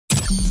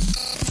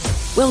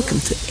Welcome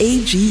to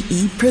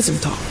AGE Prison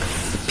Talk,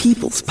 the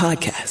People's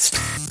Podcast.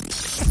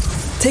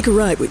 Take a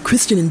ride with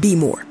Christian and B.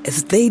 Moore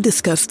as they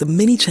discuss the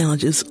many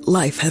challenges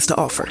life has to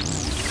offer.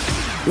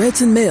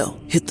 Reds and Mail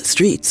hit the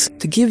streets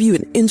to give you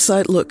an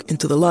inside look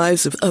into the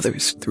lives of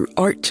others through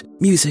art,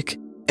 music,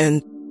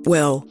 and,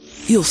 well,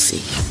 you'll see.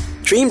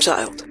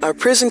 Dreamchild, our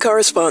prison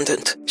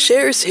correspondent,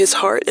 shares his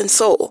heart and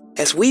soul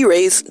as we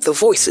raise the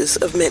voices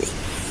of many.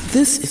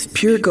 This is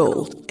Pure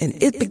Gold,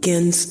 and it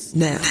begins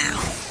now.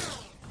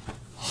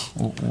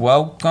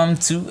 Welcome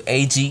to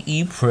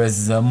AGE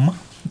Prism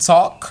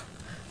Talk.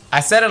 I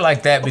said it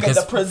like that because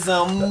the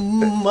prism.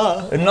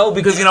 No,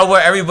 because you know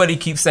where everybody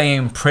keeps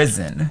saying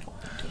prison.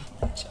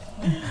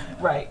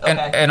 Right.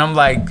 Okay. And I'm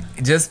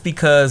like, just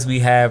because we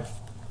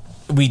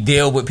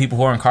deal with people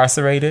who are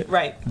incarcerated,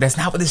 right? That's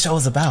not what this show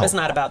is about. It's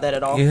not about that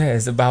at all. Yeah,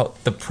 it's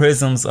about the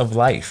prisms of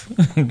life.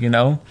 You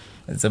know,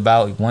 it's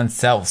about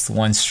oneself,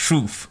 one's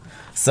truth.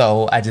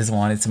 So I just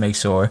wanted to make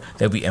sure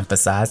that we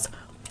emphasize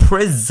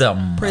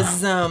prisms.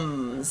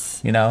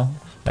 You know,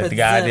 like the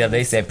guy the other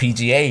day said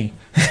PGA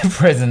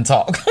prison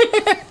talk.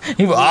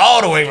 He was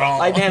all the way wrong.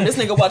 Like, damn, this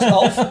nigga watch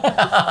golf.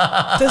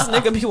 This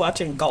nigga be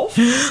watching golf.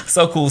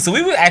 So cool. So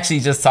we were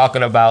actually just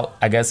talking about,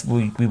 I guess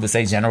we would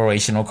say,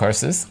 generational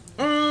curses.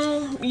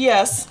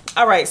 Yes.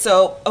 All right.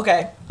 So,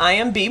 okay. I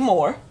am B.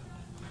 Moore.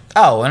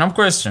 Oh, and I'm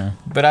Christian.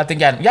 But I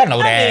think y'all know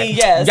that. I mean,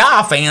 yes.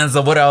 Y'all fans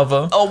or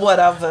whatever. Or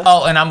whatever.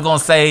 Oh, and I'm going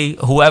to say,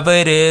 whoever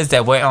it is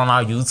that went on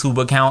our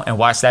YouTube account and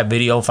watched that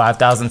video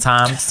 5,000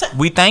 times,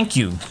 we thank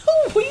you.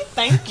 We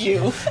thank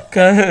you.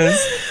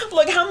 Because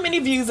look, how many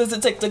views does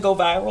it take to go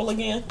viral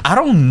again? I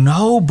don't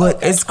know, but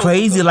okay, it's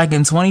crazy. Cool. Like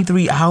in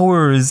 23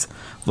 hours,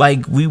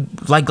 like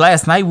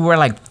last night we were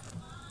like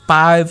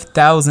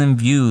 5,000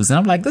 views, and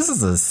I'm like, this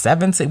is a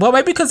 17. Well,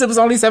 maybe because it was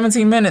only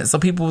 17 minutes, so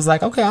people was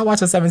like, okay, I'll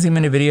watch a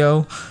 17-minute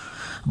video.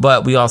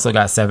 But we also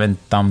got 7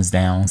 thumbs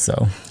down,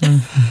 so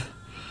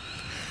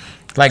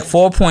like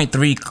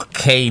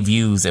 4.3K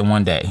views in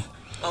one day.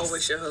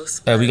 Always your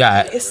host. We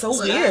got. It's so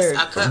weird.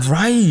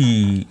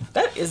 Right.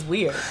 That is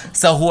weird.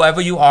 So whoever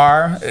you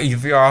are,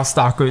 if you're all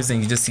stalkers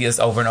and you just see us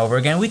over and over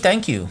again, we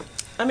thank you.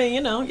 I mean,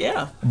 you know,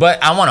 yeah.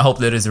 But I want to hope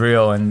that it's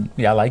real and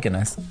y'all liking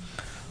us,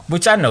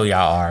 which I know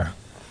y'all are.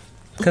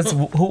 Because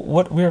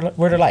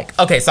we're like.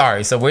 Okay,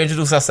 sorry. So we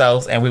introduced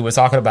ourselves and we were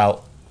talking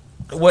about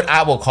what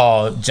I will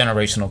call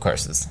generational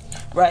curses.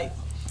 Right.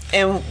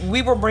 And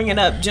we were bringing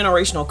up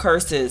generational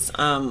curses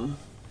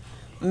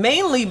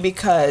mainly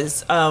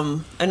because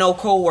an old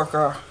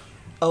co-worker,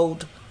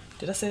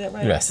 did I say that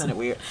right? Yes. That sounded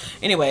weird.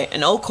 Anyway,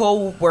 an old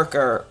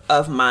co-worker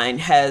of mine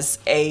has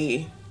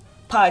a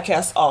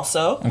podcast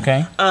also.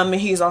 Okay.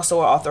 He's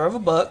also an author of a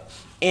book.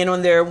 And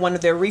on their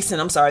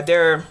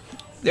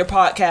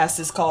podcast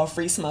is called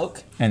Free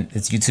Smoke. And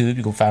it's YouTube.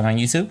 You can find it on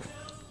YouTube?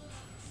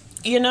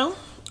 You know,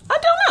 I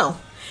don't know.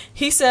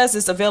 He says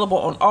it's available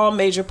on all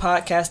major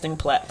podcasting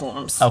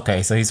platforms.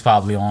 Okay, so he's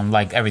probably on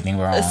like everything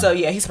we're on. So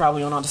yeah, he's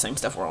probably on all the same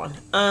stuff we're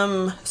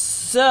on.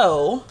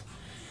 So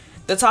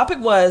the topic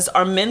was,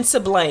 are men to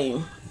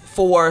blame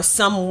for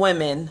some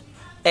women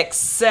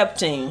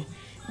accepting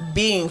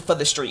being for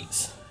the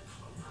streets?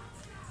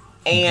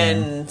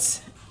 And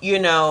you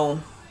know,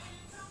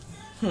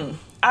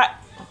 I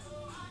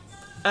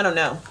don't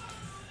know,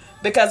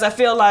 because I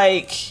feel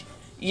like,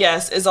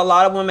 yes, there's a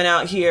lot of women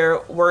out here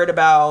worried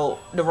about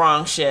the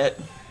wrong shit,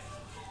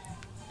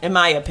 in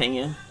my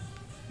opinion.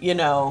 You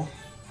know,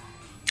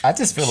 I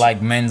just feel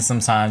like men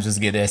sometimes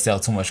just give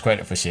themselves too much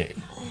credit for shit.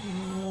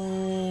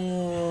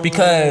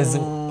 Because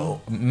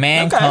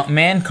men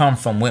come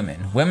from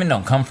women. Women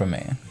don't come from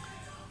men.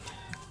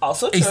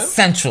 Also true.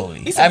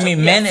 Essentially. I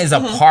mean, men is a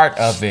part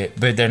of it,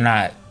 but they're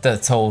not the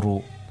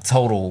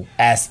total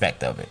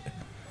aspect of it.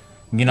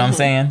 You know what I'm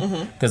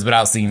saying? Because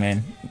without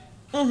semen,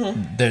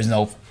 there's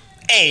no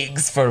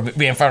eggs for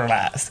being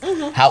fertilized.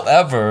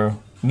 However,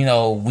 you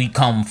know, we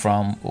come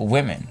from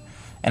women.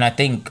 And I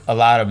think a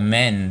lot of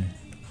men...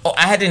 Oh,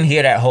 I didn't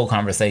hear that whole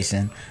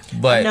conversation,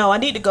 but... No, I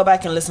need to go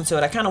back and listen to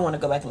it. I kind of want to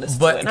go back and listen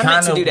to it. And I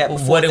meant to do that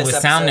before what it this was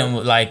episode.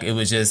 sounding like, it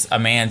was just a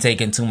man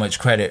taking too much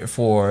credit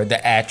for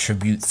the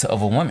attributes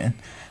of a woman.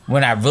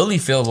 When I really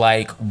feel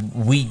like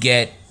we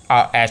get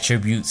our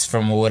attributes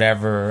from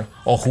whatever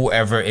or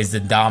whoever is the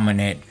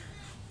dominant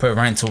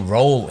parental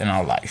role in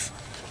our life.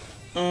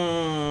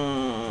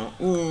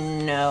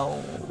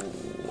 No,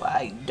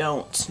 I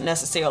don't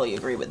necessarily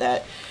agree with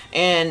that.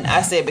 And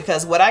I say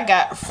because what I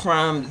got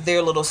from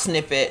their little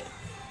snippet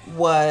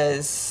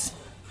was,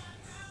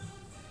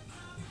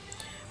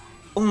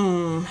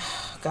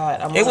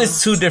 it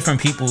was two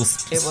different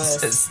people's. It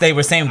was. They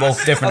were saying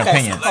both different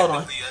opinions. Hold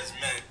on.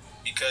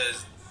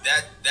 Because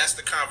that's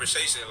the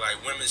conversation.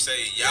 Like, women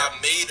say, y'all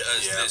made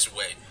us this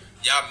way.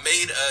 Y'all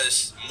made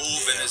us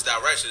move in this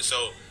direction.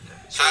 So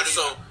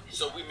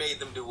we made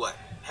them do what?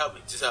 Help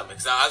me, just help me,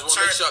 because I just want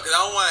to make sure, because I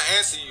don't want to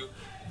answer you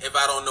if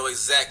I don't know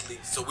exactly.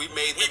 So we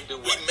made them do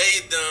what? We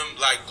made them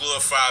like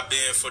glorify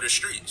being for the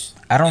streets.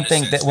 I don't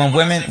think that when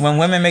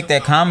women make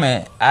that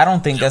comment, I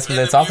don't think that's what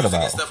they're talking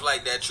about. Stuff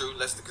like that, true.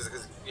 Let's, because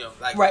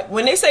like right.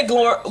 When they say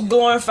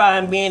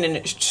glorifying being in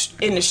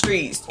the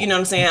streets, you know what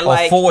I'm saying? Or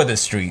like for the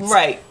streets.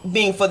 Right,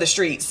 being for the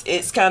streets.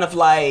 It's kind of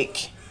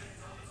like,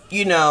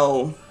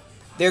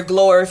 they're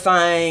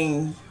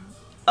glorifying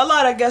a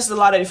lot of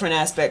different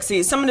aspects.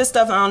 See, some of this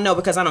stuff I don't know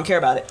because I don't care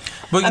about it.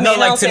 But I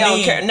don't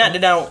care. Not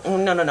that I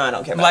don't. No, I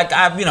don't care about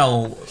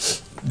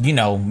it.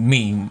 Like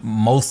me,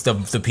 most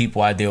of the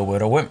people I deal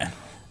with are women.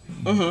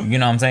 Mm-hmm. You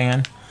know what I'm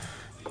saying?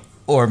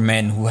 Or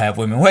men who have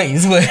women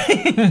ways, but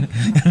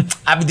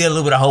I be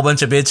dealing with a whole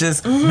bunch of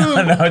bitches.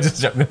 Mm-hmm. No,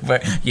 just joking.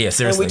 But yeah,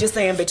 seriously. And we just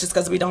saying bitches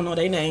because we don't know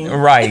their name,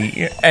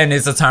 right? And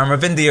it's a term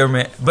of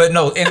endearment. But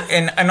no,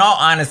 in all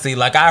honesty,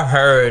 like I've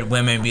heard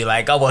women be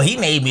like, "Oh, well, he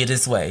made me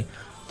this way."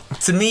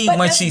 To me, but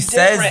when she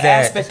says that,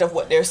 aspect of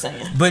what they're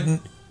saying, but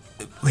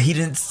he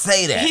didn't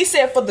say that. He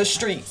said for the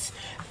streets.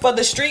 For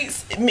the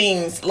streets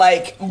means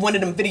like one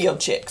of them video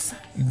chicks.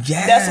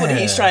 Yeah, that's what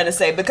he's trying to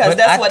say because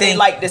that's what they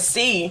like to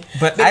see.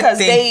 But I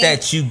think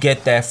that you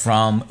get that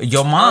from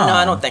your mom. No,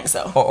 I don't think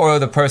so. Or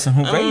the person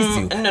who raised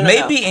you. No,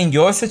 maybe in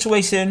your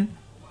situation.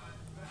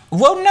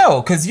 Well,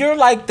 no, because you're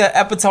like the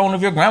epitome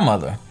of your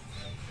grandmother.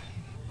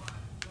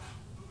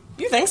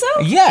 You think so?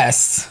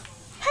 Yes.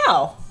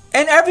 How?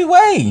 In every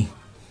way.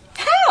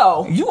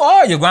 How? You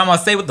are. Your grandma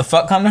say what the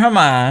fuck come to her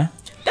mind.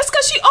 That's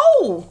because she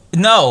old.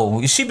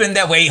 No, she been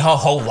that way her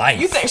whole life.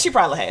 You think she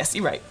probably has?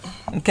 You're right.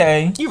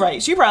 Okay. You're right.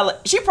 She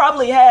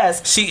probably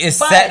has. She is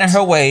set in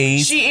her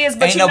ways. She is,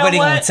 but ain't nobody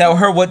gonna tell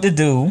her what to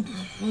do.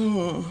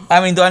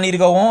 I mean, do I need to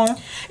go on?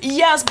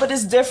 Yes, but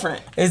it's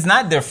different. It's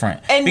not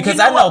different. And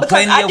because I know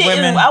plenty of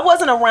women. I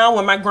wasn't around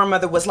when my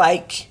grandmother was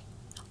like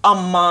a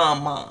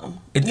mom.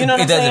 It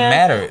doesn't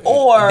matter.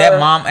 Or that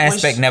mom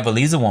aspect never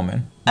leaves a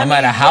woman, no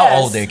matter how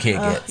old their kid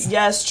gets.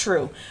 Yes,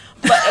 true.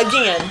 But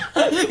again,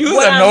 you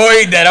was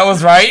annoyed that I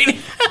was right.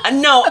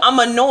 No, I'm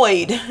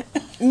annoyed.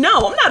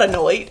 No, I'm not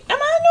annoyed. Am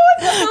I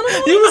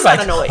annoyed? You was I'm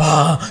like, not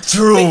annoyed.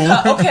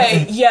 True.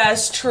 Okay,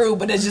 yes, true,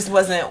 but it just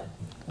wasn't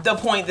the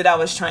point that I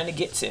was trying to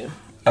get to.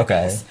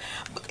 Okay.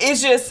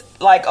 It's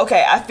just like,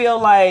 okay, I feel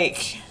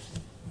like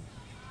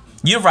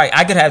you're right.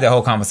 I could have that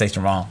whole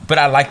conversation wrong, but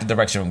I like the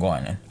direction we're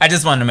going in. I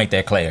just wanted to make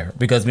that clear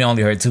because we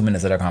only heard 2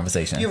 minutes of that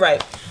conversation. You're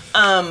right.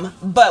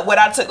 But what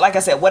I took, like I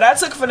said, what I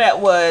took from that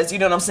was, you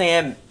know what I'm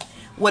saying?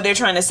 What they're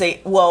trying to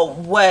say, well,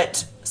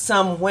 what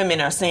some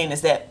women are saying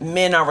is that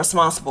men are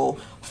responsible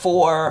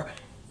for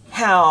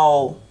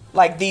how,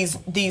 like, these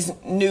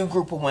new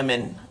group of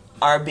women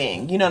are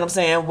being. You know what I'm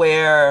saying?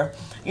 Where,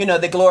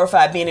 they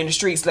glorify being in the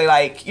streets. They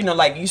like,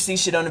 like you see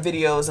shit on the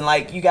videos and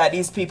like you got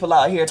these people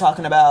out here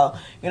talking about,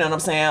 you know what I'm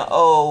saying?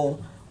 Oh,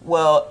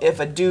 well,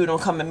 if a dude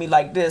don't come at me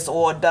like this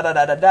or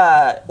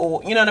da-da-da-da-da,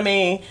 or, you know what I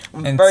mean?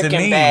 And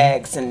Birkin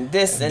bags and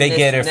this and they this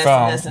get it and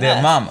from this and their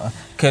that. mama.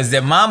 Because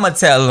their mama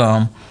tell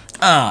them,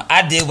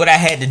 I did what I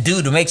had to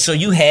do to make sure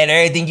you had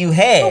everything you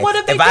had. But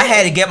what if I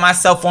had to get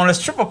myself on a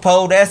stripper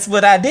pole, that's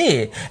what I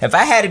did. If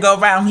I had to go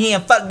around here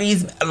and fuck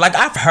these, like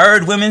I've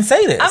heard women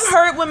say this. I've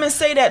heard women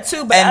say that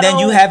too, but and then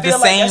you have the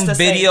same like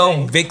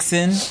video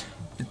vixen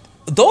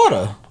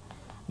daughter.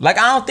 Like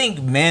I don't think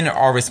men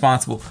are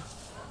responsible.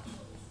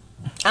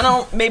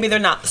 Maybe they're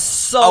not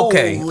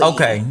solely.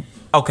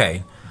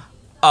 Okay.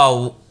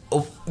 Oh,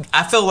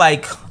 I feel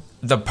like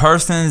the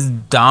person's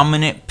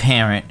dominant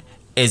parent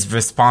is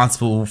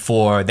responsible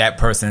for that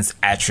person's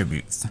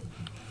attributes.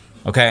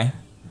 Okay?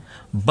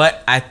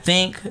 But I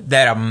think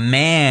that a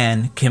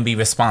man can be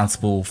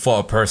responsible for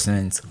a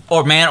person's,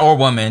 or man or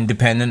woman,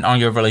 depending on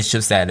your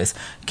relationship status,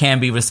 can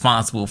be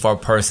responsible for a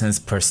person's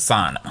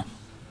persona.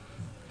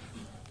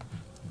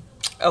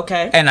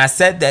 Okay. And I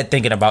said that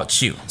thinking about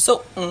you.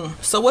 So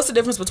what's the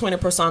difference between a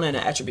persona and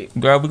an attribute?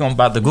 Girl, we're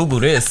about to Google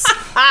this.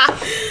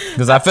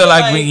 Because I feel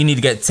like you need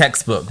to get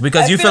textbook.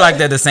 Because you feel like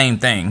they're the same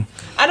thing.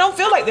 I don't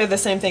feel like they're the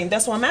same thing.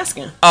 That's what I'm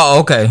asking. Oh,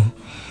 okay.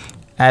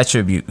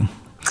 Attribute.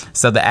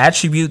 So the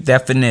attribute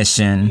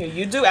definition. Here,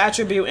 you do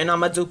attribute and I'm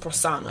going to do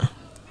persona.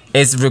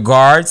 It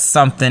regards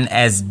something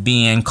as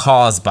being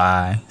caused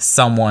by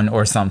someone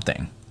or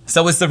something.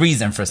 So it's the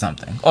reason for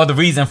something. Or the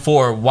reason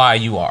for why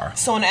you are.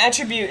 So an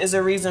attribute is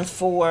a reason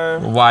for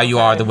why you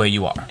are the way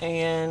you are.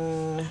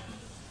 And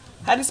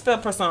how do you spell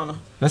persona?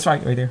 That's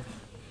right there.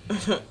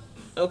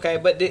 Okay,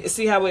 but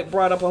see how it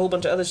brought up a whole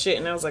bunch of other shit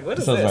and I was like, what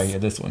is this? Right here,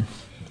 this one.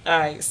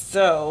 Alright,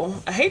 so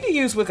I hate to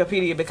use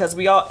Wikipedia because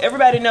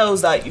everybody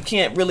knows that you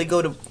can't really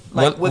go to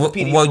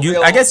Wikipedia.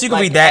 Well, I guess you can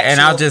read that and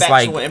I'll just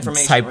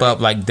type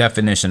up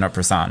definition of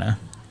persona.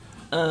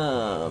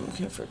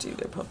 For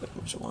either public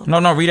one.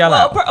 No, read out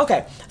loud.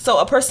 Okay, so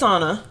a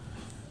persona,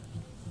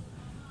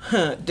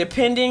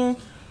 depending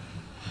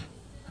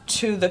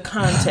to the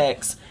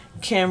context,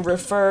 can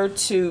refer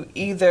to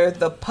either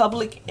the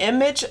public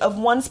image of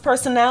one's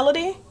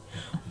personality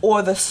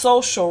or the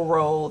social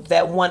role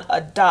that one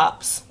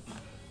adopts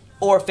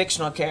or a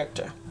fictional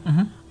character.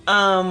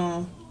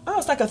 Mm-hmm.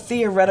 It's like a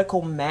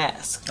theoretical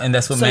mask. And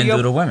that's what men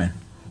do to women.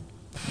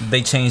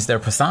 They change their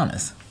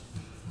personas.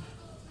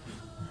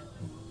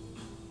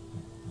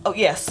 Oh,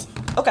 yes.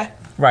 Okay.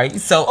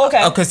 Right. So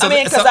okay. So, I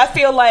mean, because I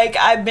feel like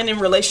I've been in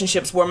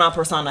relationships where my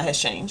persona has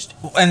changed,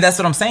 and that's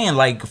what I'm saying.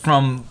 Like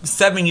from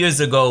 7 years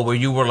ago, where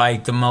you were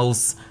like the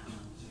most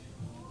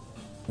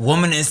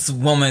womanist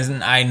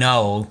woman I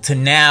know, to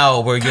now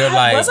where you're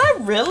like, was I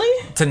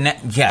really?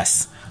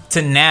 Yes.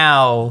 To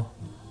now,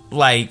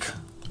 like,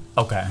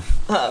 okay.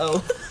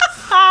 Uh-oh.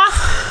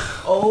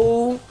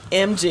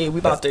 OMG, we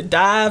about to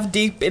dive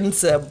deep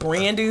into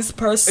Brandy's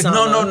persona.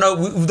 No,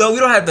 we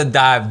don't have to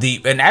dive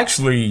deep. And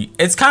actually,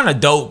 it's kind of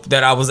dope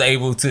that I was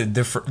able to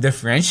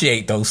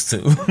differentiate those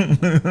two.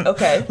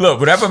 Okay. Look,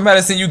 whatever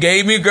medicine you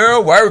gave me,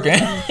 girl, working.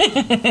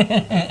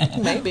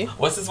 Maybe.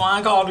 What's this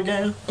wine called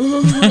again?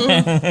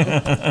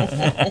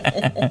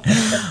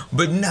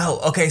 But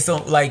no, okay, so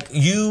like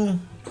you,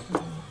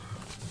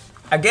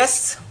 I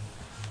guess,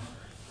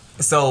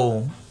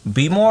 so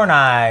B-More and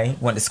I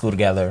went to school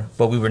together,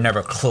 but we were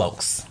never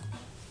close.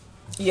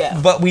 Yeah.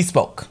 But we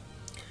spoke.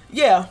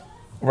 Yeah.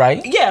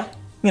 Right? Yeah.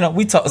 You know,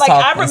 we talked. Like,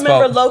 I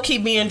remember low-key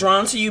being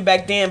drawn to you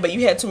back then, but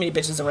you had too many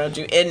bitches around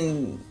you.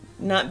 And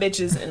not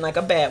bitches in, like,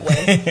 a bad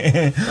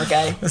way.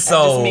 Okay? So,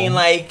 I just mean,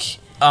 like,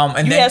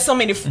 and you then, had so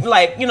many,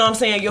 like, you know what I'm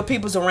saying, your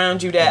peoples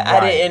around you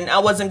that right. I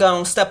wasn't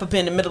going to step up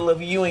in the middle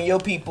of you and your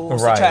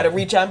peoples right. to try to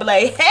reach out and be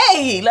like,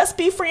 hey, let's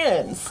be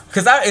friends.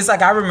 Because it's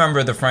like I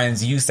remember the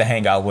friends you used to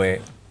hang out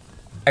with.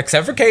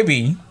 Except for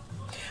KB.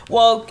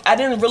 Well, I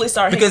didn't really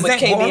start hanging with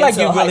KB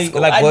until high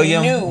school. Like I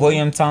William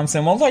knew.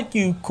 Thompson. Well, like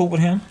you cool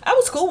with him? I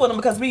was cool with him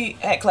because we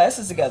had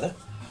classes together.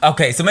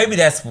 Okay, so maybe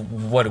that's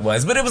what it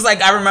was. But it was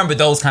like, I remember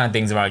those kind of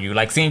things around you.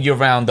 Like seeing you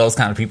around those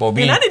kind of people.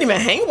 And I didn't even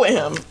hang with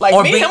him. Like,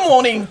 me and him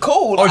weren't even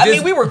cool. I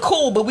mean, we were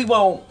cool, but we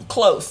weren't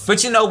close.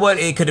 But you know what?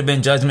 It could have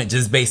been judgment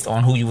just based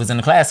on who you was in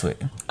the class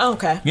with.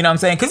 Okay. You know what I'm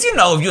saying? Because you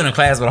know, if you're in a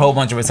class with a whole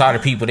bunch of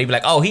retarded people, they'd be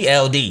like, oh, he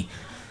LD.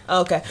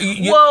 Okay.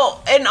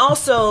 Well, and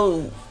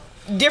also,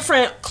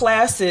 different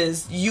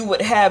classes, you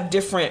would have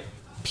different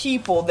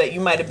people that you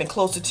might have been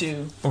closer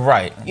to.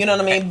 Right. You know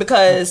what I mean?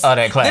 Because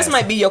that class. This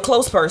might be your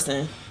close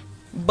person,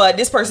 but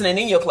this person ain't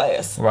in your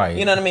class. Right.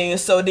 You know what I mean?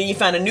 So then you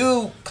find a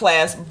new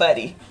class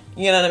buddy.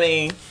 You know what I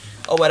mean?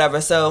 Or whatever.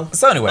 So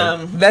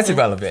anyway, that's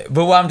irrelevant.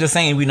 But what I'm just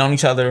saying, we known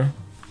each other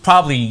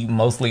probably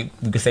mostly,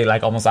 we could say,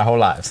 like almost our whole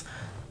lives.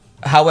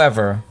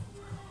 However,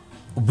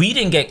 we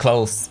didn't get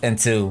close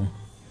until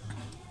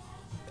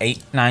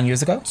 8-9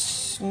 years ago.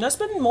 That's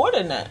been more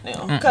than that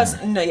now.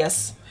 Because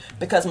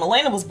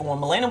Milena was born.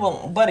 Milena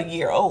was but a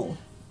year old.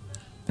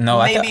 No,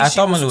 I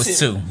thought Milena was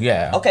 2.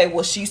 Yeah. Okay,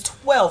 well, she's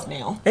 12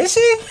 now. Is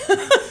she?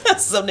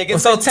 So, nigga,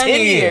 so 10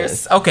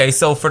 years. Okay,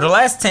 so for the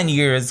last 10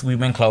 years, we've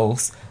been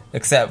close.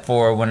 Except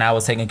for when I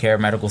was taking care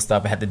of medical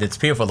stuff, I had to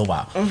disappear for a little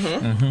while.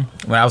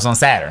 When I was on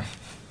Saturn.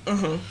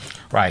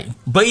 Right.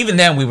 But even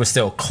then, we were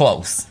still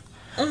close.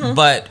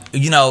 But,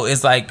 you know,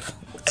 it's like,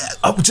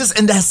 just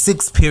in that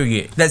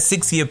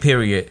 6-year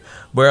period,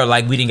 where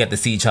like we didn't get to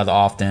see each other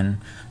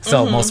often,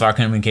 so most of our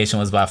communication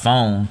was by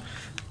phone.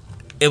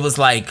 It was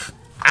like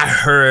I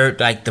heard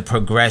like the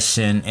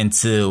progression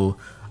into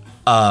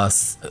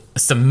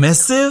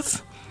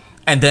submissive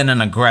and then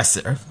an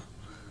aggressive.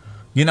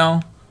 You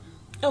know?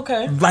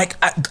 Okay. Like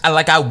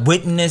I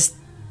witnessed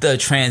the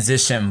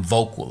transition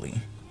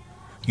vocally.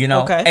 You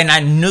know? Okay. And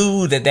I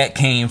knew that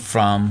came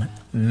from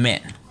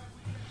men.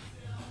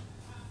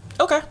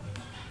 Okay.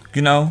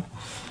 You know?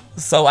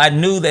 So I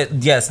knew that,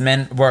 yes,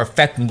 men were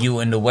affecting you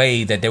in the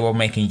way that they were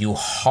making you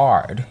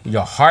hard.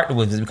 Your heart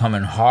was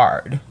becoming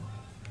hard.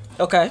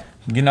 Okay.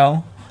 You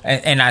know?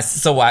 And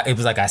it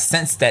was like I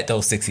sensed that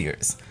those 6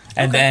 years.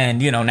 And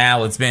then, you know,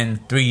 now it's been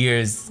 3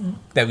 years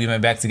that we've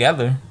been back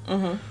together.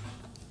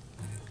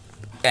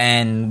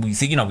 And we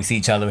see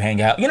each other,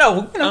 hang out.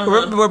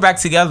 We're back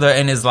together,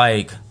 and it's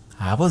like,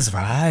 I was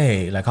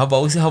right. Like, her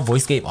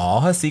voice gave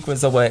all her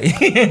secrets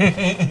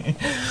away.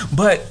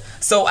 But...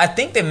 So I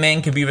think that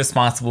men can be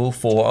responsible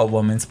for a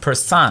woman's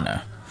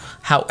persona.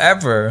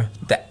 However,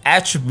 the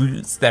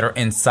attributes that are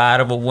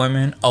inside of a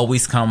woman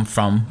always come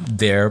from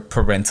their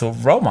parental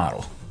role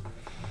model.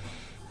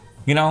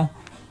 You know?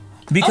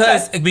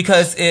 Because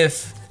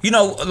if, you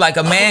know, like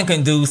a man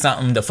can do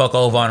something to fuck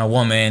over on a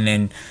woman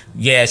and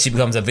yeah, she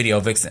becomes a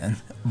video vixen.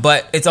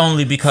 But it's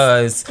only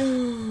because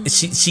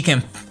she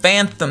can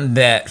fathom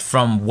that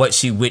from what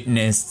she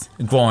witnessed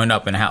growing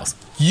up in the house.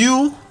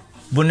 You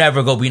will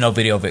never go be no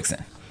video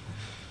vixen.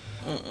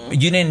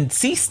 You didn't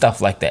see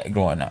stuff like that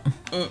growing up.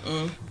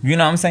 You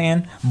know what I'm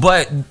saying?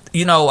 But,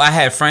 you know, I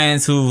had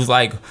friends whose,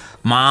 like,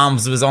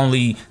 moms was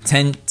only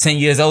 10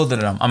 years older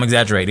than them. I'm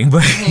exaggerating.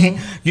 But,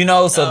 you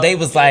know, so they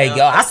was like,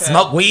 yo, I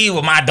smoke weed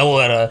with my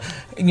daughter.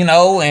 You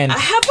know, and... I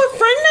have a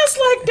friend that's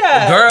like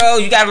that. Girl,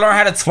 you gotta learn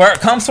how to twerk.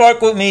 Come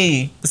twerk with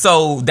me.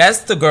 So that's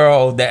the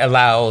girl that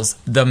allows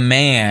the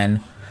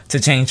man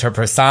to change her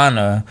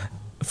persona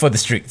for the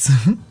streets.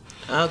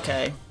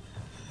 Okay.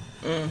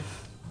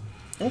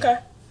 Okay.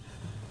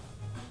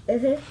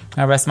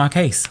 I rest my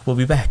case. We'll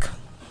be back.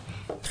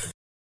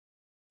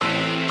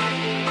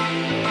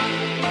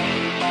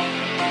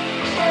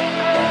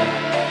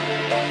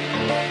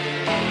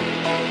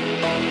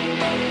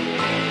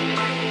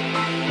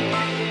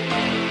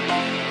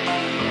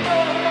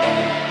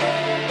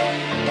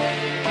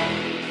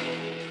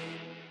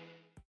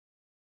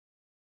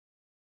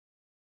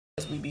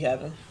 be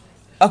having.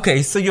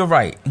 Okay, so you're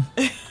right.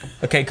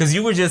 Okay, because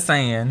you were just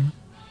saying,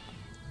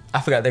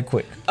 I forgot that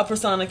quick. A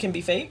persona can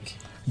be fake?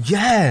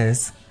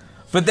 Yes.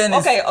 But then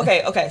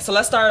Okay. So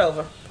let's start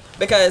over.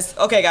 Because,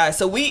 okay, guys,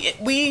 so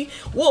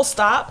we'll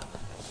stop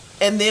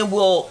and then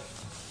we'll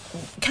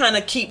kind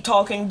of keep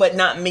talking, but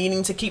not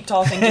meaning to keep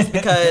talking just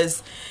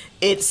because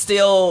it's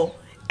still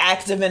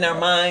active in our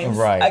minds,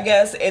 right? I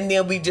guess. And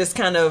then we just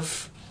kind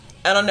of,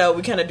 I don't know,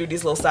 we kind of do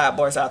these little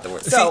sidebars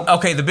afterwards. So,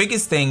 okay, the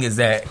biggest thing is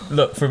that,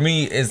 look, for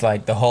me, is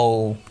like the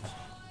whole,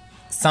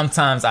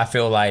 sometimes I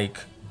feel like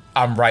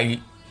I'm right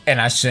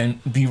and I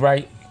shouldn't be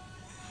right.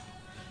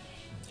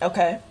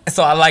 Okay.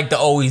 So I like to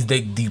always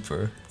dig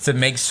deeper to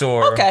make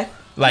sure. Okay.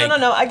 Like,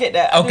 no, I get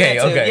that. Okay.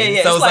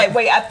 Yeah. So it's like,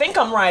 wait, I think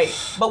I'm right,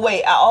 but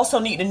wait, I also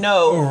need to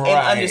know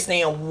and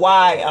understand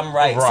why I'm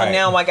right. So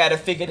now I got to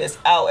figure this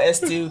out as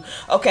to,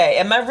 okay,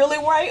 am I really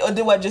right or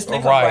do I just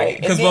think I'm right?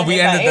 Because when we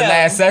ended the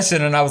last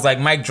session and I was like,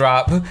 mic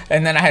drop,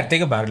 and then I had to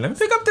think about it. Let me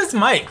pick up this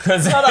mic.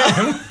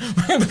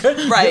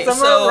 Right.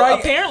 So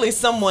apparently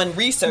someone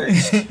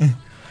researched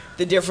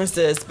the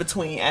differences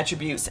between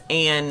attributes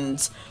and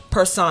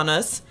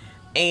personas.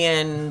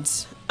 And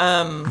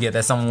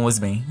that someone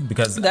was me,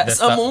 because that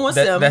someone was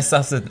them. That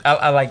stuff that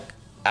I like.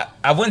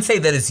 I wouldn't say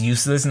that it's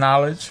useless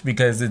knowledge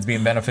because it's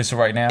being beneficial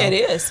right now. It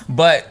is,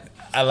 but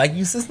I like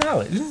useless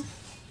knowledge.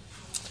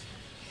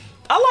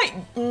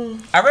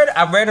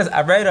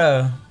 I read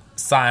a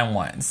sign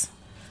once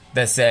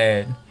that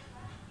said,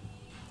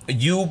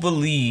 "You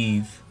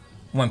believe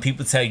when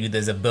people tell you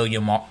there's a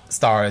billion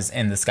stars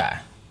in the sky."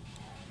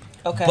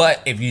 Okay.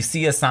 But if you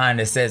see a sign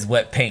that says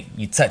wet paint,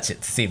 you touch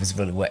it to see if it's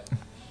really wet.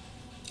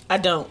 I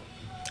don't,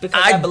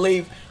 because I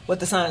believe what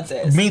the sign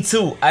says. Me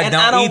too. I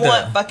don't either.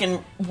 Want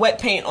fucking wet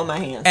paint on my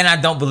hands. And I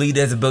don't believe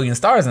there's a billion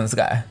stars in the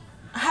sky.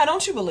 How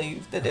don't you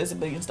believe that there's a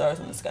billion stars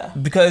in the sky?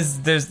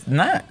 Because there's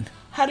not.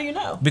 How do you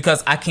know?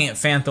 Because I can't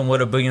fathom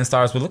what a billion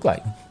stars would look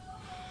like.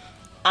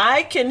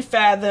 I can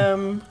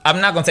fathom. I'm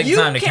not going to take the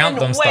time to count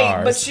them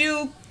stars. But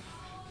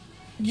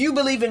you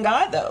believe in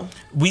God, though.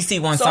 We see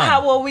one sun. So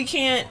how well we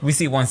can't... We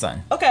see one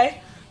sun.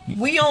 Okay.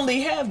 We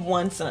only have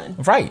one sun.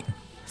 Right.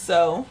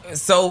 So,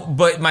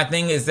 but my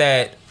thing is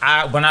that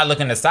when I look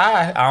in the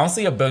sky, I don't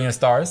see a billion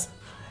stars.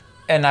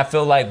 And I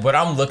feel like what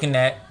I'm looking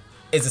at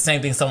is the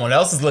same thing someone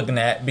else is looking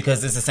at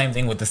because it's the same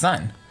thing with the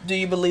sun. Do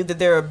you believe that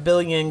there are a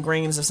billion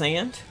grains of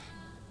sand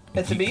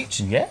at the beach?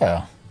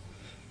 Yeah.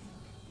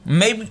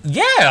 Maybe,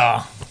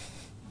 yeah.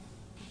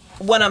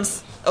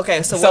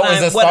 Okay, so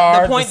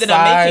the point that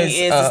I'm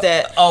making is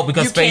that... Oh,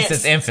 because space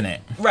is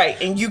infinite. Right,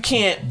 and you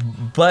can't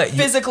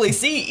physically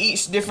see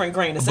each different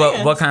grain of sand.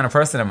 But what kind of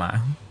person am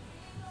I?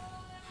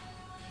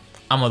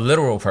 I'm a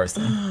literal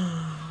person.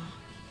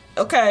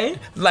 Okay.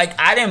 Like,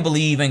 I didn't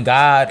believe in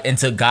God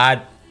until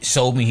God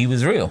showed me he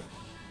was real.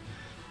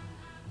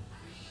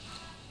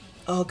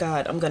 Oh,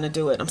 God, I'm going to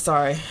do it. I'm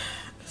sorry.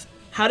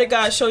 How did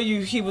God show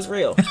you he was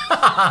real?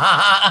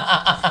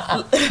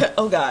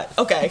 Oh, God.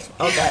 Okay.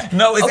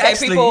 No, it's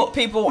actually...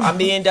 People, I'm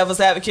being devil's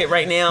advocate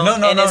right now. No.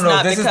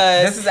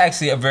 This is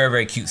actually a very,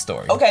 very cute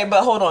story. Okay,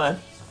 but hold on.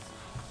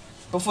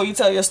 Before you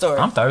tell your story.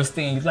 I'm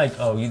thirsty. And you're like,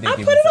 oh, you did I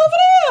give put me it over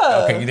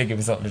there. Okay, you did give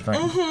me something to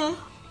drink.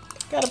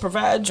 Mm-hmm. Gotta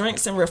provide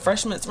drinks and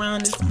refreshments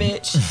around this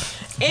bitch.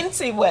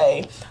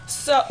 Anyway,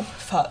 so...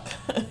 Fuck.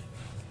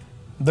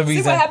 The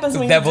reason... See what happens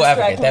when devil you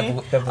distract advocate,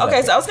 me? devil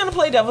Okay, so I was gonna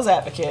play devil's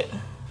advocate.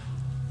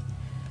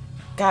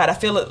 God, I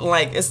feel it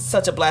like it's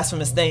such a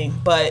blasphemous thing,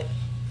 but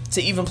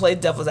to even play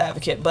devil's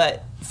advocate,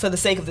 but for the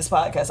sake of this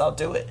podcast, I'll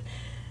do it.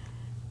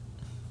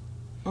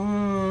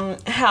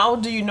 How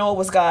do you know it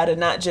was God and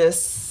not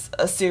just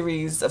a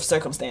series of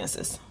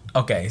circumstances?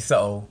 Okay,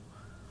 so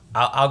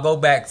I'll go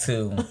back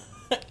to...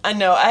 I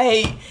know, I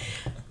hate...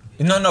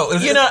 No.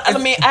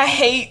 I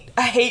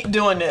hate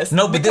doing this.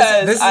 No, but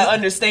because I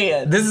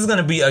understand. This is going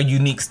to be a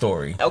unique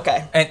story.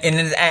 Okay. And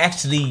it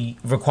actually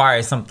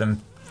requires something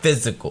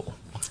physical.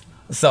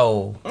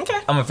 So, okay.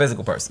 I'm a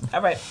physical person.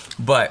 All right.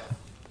 But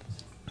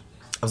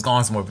I was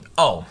going somewhere.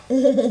 Oh.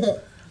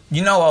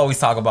 I always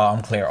talk about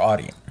I'm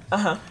clairaudient.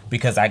 Uh-huh.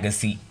 Because I can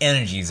see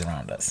energies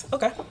around us.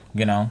 Okay.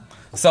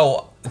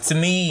 So, to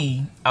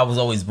me, I was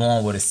always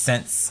born with a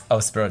sense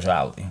of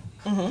spirituality.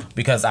 Mm-hmm.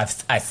 Because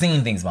I've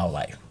seen things my whole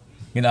life.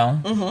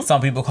 Mm-hmm.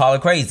 Some people call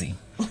it crazy.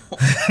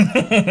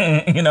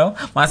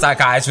 My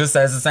psychiatrist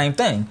says the same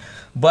thing.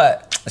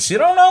 But she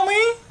don't know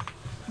me.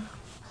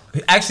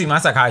 Actually, my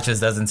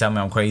psychiatrist doesn't tell me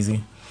I'm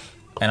crazy.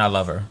 And I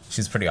love her.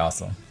 She's pretty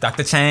awesome.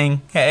 Dr.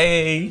 Chang,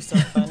 hey. So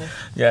funny.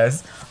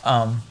 Yes.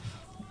 I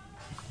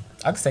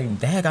could say,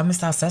 Dad, I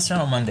missed our session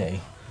on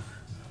Monday.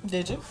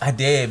 Did you? I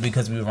did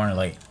because we were running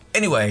late.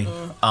 Anyway,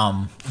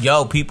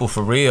 yo, people,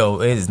 for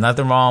real, it is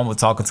nothing wrong with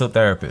talking to a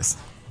therapist.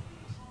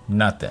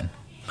 Nothing.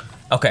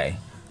 Okay,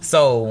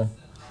 so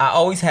I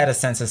always had a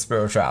sense of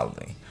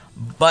spirituality,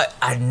 but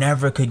I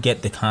never could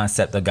get the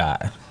concept of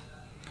God.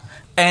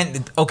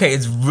 And, okay,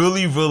 it's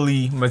really,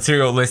 really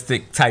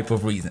materialistic type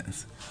of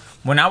reasons.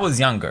 When I was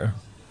younger,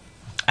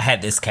 I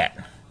had this cat.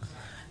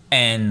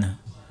 And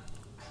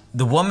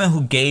the woman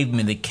who gave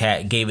me the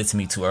cat gave it to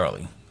me too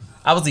early.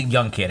 I was a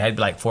young kid. I'd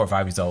be like 4 or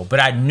 5 years old. But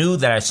I knew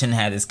that I shouldn't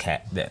have this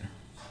cat then.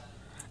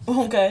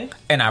 Okay.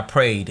 And I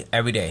prayed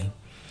every day.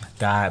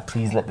 God,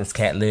 please let this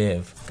cat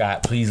live.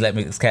 God, please let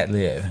this cat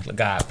live.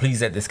 God,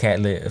 please let this cat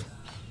live.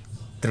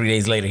 3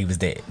 days later, he was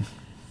dead.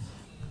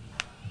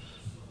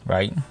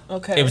 Right?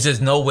 Okay. It was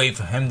just no way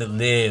for him to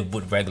live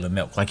with regular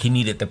milk. Like, he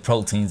needed the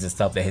proteins and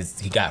stuff that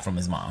he got from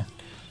his mom.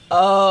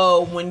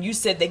 Oh, when you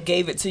said they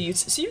gave it to you.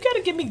 So you got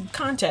to give me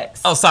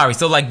context. Oh, sorry.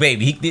 So, like,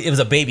 baby. It was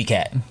a baby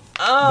cat.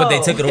 Oh, but they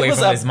took it away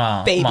from his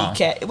mom. Baby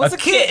cat. It was a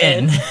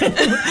kitten.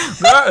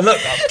 Girl, look,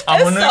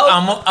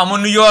 I'm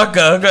a New Yorker.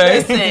 Okay.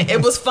 Listen,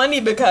 it was funny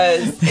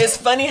because it's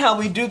funny how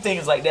we do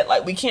things like that.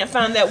 Like, we can't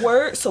find that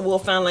word, so we'll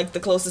find like the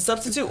closest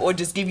substitute, or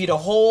just give you the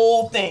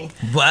whole thing.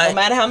 But no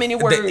matter how many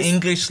words. The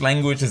English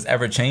language is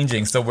ever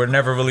changing, so we're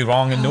never really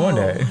wrong in doing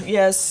that.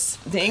 Yes,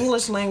 the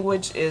English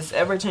language is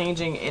ever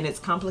changing, and it's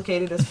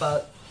complicated as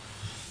fuck.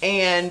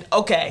 And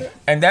okay,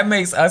 and that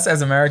makes us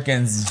as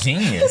Americans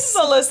genius.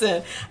 So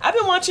listen, I've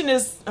been watching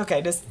this.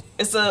 Okay,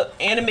 it's a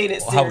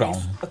animated series. Hold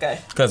on, okay,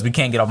 because we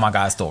can't get off my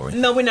guy's story.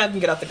 No, we're not gonna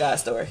get off the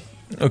guy's story.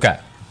 Okay.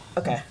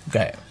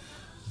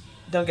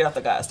 Don't get off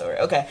the guy's story.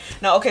 Okay,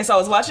 no, okay. So I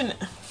was watching.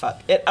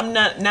 Fuck it. I'm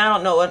not. Now I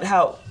don't know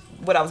how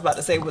what I was about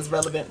to say was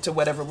relevant to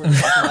whatever we were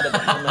talking about at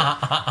that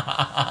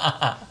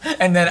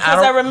moment. And then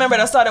I remembered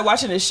I started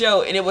watching the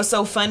show, and it was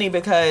so funny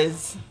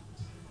because.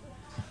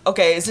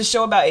 Okay, it's a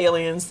show about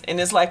aliens, and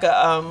it's like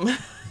a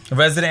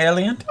Resident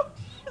Alien.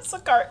 It's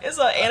an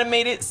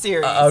animated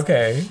series.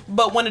 Okay,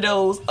 but one of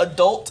those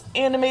adult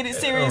animated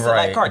series that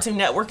like Cartoon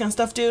Network and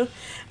stuff do,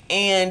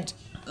 and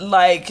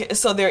like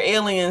so they're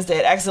aliens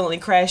that accidentally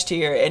crashed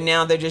here, and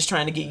now they're just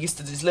trying to get used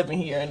to just living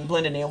here and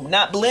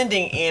not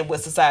blending in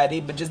with society,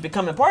 but just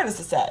becoming part of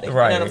society.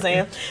 Right. You know what I'm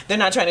saying? They're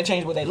not trying to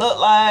change what they look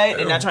like.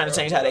 They're not trying to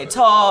change how they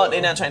talk.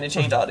 They're not trying to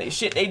change all the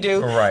shit they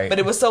do. Right. But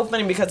it was so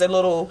funny because their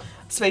little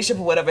spaceship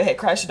or whatever had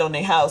crashed on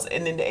their house,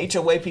 and then the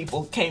HOA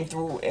people came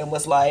through and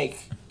was like,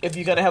 if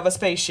you're gonna have a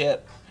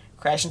spaceship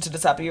crash into the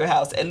top of your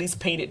house, at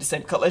least paint it the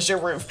same color as your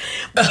roof.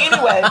 But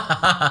anyway,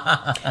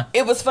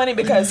 it was funny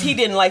because he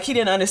didn't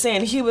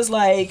understand. He was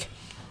like,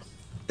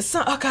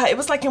 it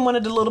was like in one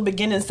of the little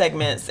beginning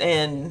segments,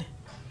 and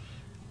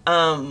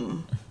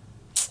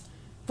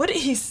what did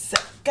he say?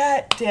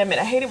 God damn it,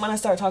 I hate it when I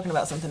start talking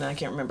about something and I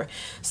can't remember.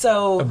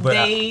 So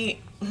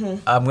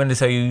I'm going to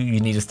tell you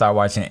need to start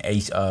watching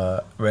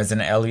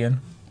Resident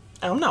Alien.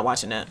 I'm not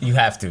watching that. You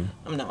have to.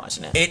 I'm not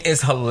watching that. It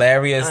is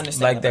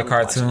hilarious, like that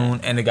cartoon,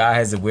 and the guy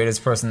has the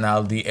weirdest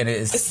personality, and it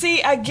is.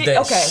 See, I get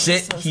the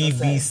shit he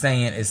be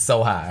saying is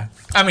so high.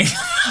 I mean,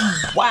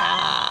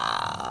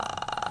 wow.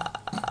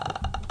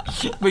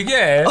 But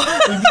yeah,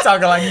 he be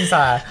talking like he's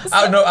high.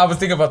 I don't know. I was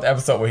thinking about the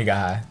episode where he got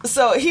high.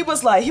 So he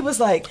was like,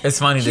 it's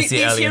funny to see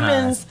alien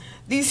high.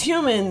 These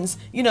humans,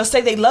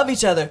 say they love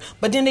each other,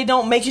 but then they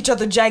don't make each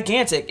other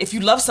gigantic. If you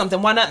love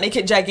something, why not make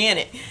it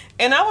gigantic?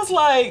 And I was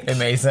like, it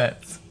made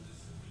sense.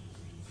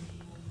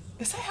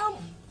 Is that how?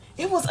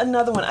 It was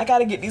another one. I got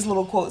to get these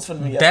little quotes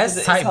from me.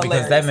 That's tight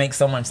because that makes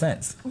so much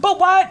sense. But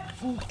why?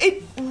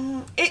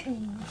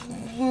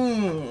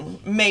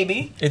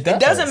 Maybe it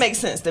doesn't make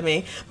sense to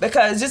me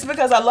because just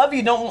because I love you,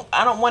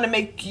 I don't want to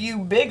make you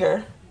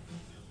bigger.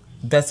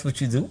 That's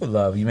what you do with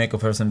love. You make a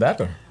person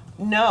better.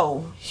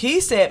 No,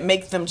 he said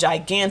make them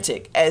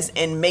gigantic, as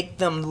in make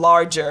them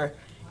larger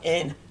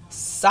in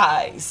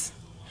size.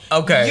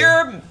 Okay,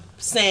 you're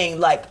saying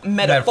like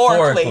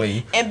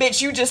metaphorically, and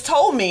bitch, you just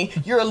told me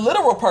you're a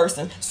literal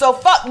person. So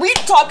fuck, we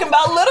talking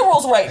about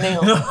literals right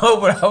now. No,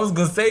 what I was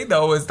gonna say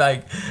though is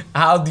like,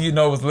 how do you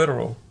know it was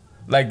literal?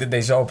 Like, did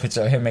they show a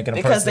picture of him making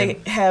a person? Because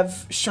they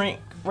have shrink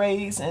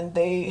rays and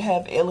they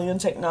have alien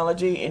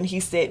technology, and he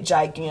said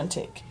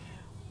gigantic.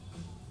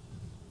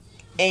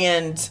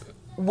 And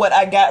what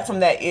I got from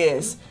that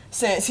is,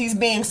 since he's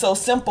being so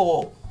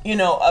simple,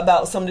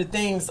 about some of the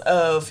things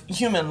of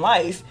human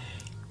life,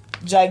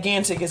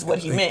 gigantic is what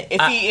he meant. If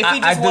he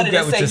just wanted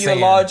to say you're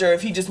larger,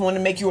 if he just wanted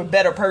to make you a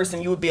better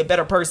person, you would be a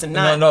better person,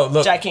 not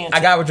look, gigantic. I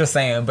got what you're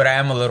saying, but I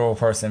am a literal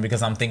person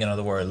because I'm thinking of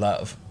the word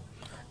love.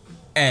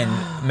 And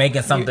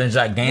making something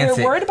gigantic.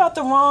 You're worried about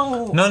the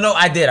wrong... No,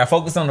 I did. I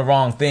focused on the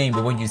wrong thing,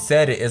 but when you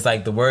said it, it's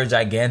like the word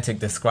gigantic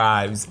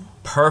describes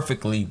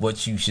perfectly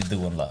what you should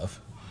do in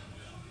love.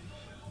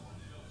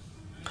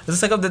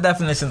 Let's look up the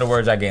definition of the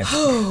word gigantic.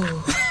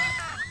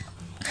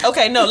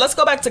 Okay, no, let's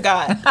go back to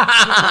God.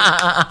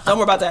 Don't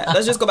worry about that.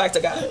 Let's just go back to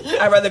God.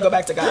 I'd rather go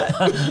back to God.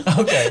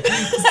 Okay,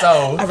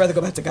 so... I'd rather go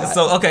back to God.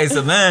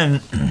 So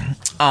then,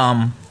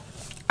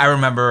 I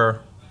remember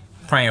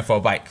praying for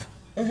a bike,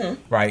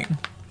 right?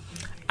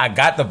 I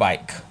got the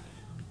bike,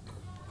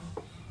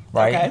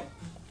 right? Okay.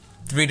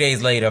 3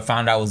 days later,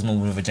 found out I was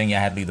moving to Virginia. I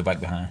had to leave the bike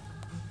behind.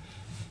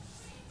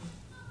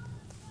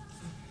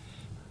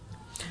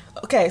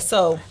 Okay,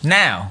 so...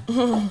 Now,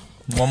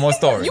 one more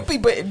story. You be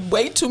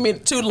way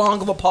too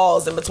long of a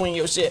pause in between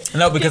your shit.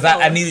 No, because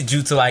I needed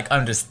you to, like,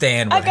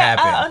 understand what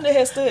happened. I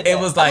understood that. It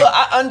was like... Look,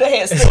 I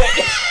understood.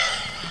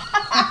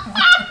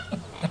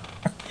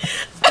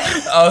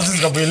 Oh, this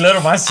is gonna be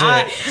little my shit.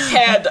 I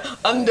had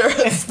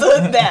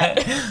understood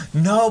that.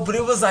 No, but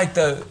it was like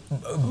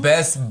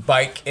best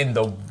bike in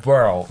the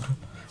world.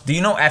 Do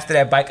you know after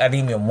that bike, I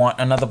didn't even want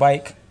another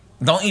bike?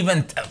 Don't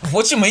even...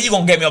 What you mean you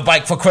gonna get me a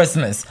bike for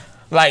Christmas?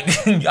 Like,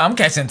 I'm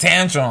catching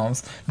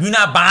tantrums. You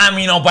not buying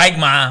me no bike,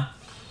 Ma.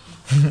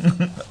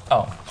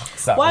 Oh,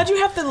 sorry. Why'd you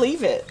have to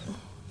leave it?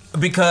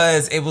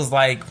 Because it was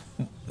like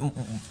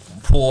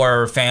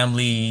poor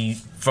family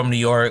from New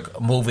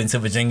York moving to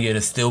Virginia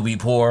to still be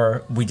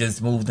poor. We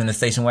just moved in a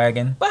station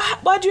wagon. But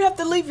why'd you have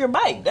to leave your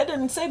bike? That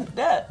didn't say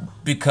that.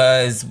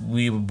 Because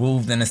we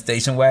moved in a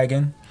station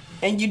wagon.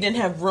 And you didn't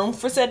have room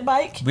for said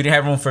bike? We didn't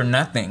have room for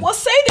nothing. Well,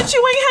 say that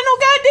you ain't had no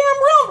goddamn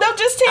room. Don't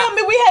just tell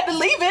me we had to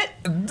leave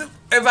it.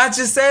 If I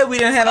just said we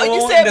didn't have no room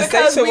you said in the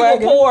because station we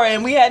wagon. were poor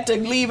and we had to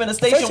leave in a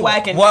station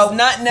wagon. Well, it's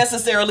not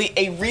necessarily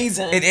a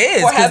reason. It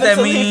is, for because having that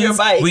to leave your means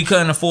bike. we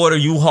couldn't afford a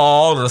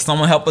U-Haul or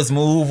someone help us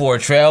move or a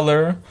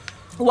trailer.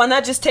 Why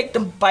not just take the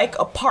bike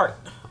apart?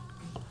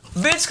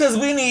 Bitch, because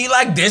we need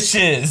like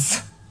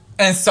dishes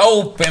and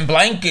soap and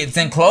blankets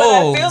and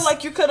clothes. But I feel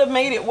like you could have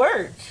made it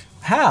work.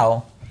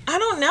 How? I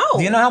don't know.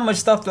 Do you know how much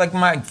stuff like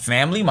my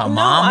family, my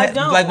mom, I had,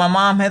 don't. like my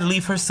mom had to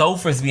leave her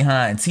sofas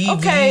behind, TVs,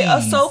 Okay,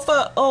 a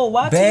sofa. Oh,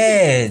 why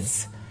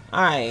beds. TV?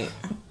 All right.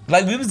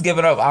 Like we was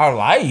giving up our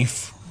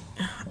life.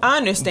 I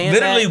understand.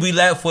 Literally, that. we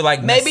left for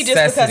like maybe just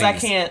because I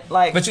necessities. can't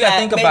like. But you gotta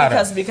think about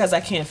it. Because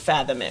I can't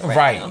fathom it.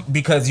 Right, now.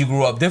 because you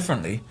grew up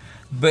differently.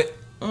 But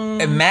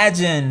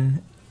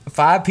imagine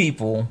 5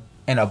 people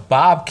in a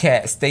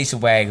Bobcat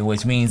station wagon,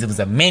 which means it was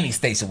a mini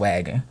station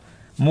wagon,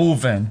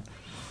 moving,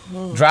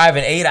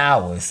 driving 8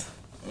 hours.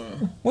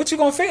 What you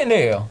gonna fit in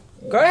there?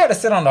 Girl, I had to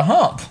sit on the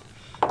hump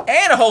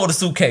and hold a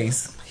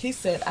suitcase. He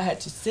said I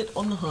had to sit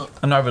on the hump.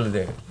 I'm not really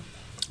there.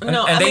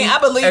 No, and I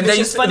believe it's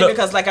just funny look,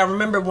 because like I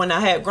remember when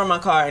I had grandma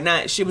car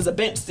and she was a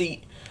bench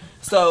seat.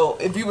 So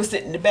if you were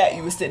sitting in the back,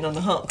 you were sitting on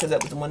the hump because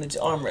that was the one that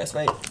your armrest,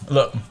 right?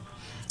 Look,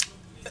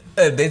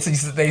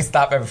 they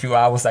stop every few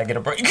hours so I get a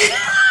break.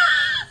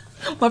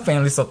 My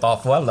family's so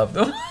thoughtful. I love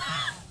them.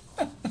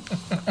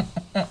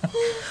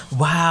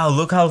 Wow,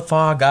 look how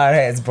far God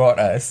has brought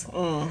us.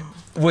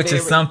 Which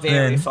is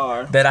something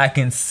that I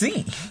can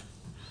see.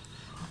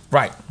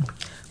 Right.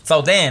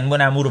 So then,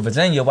 when I moved to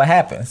Virginia, what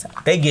happens?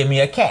 They give me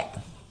a cat.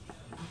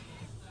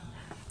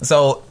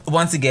 So,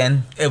 once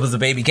again, it was a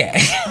baby cat.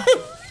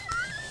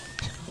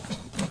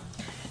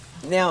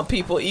 Now,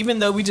 people, even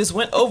though we just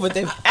went over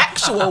the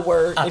actual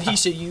word that he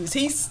should use,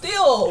 he's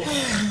still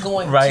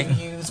going to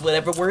use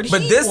whatever word he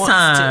wants to. But this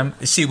time,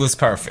 she was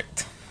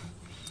perfect.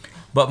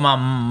 But my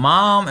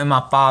mom and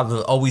my father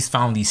always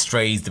found these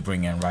strays to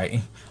bring in,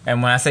 right?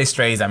 And when I say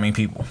strays, I mean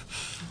people.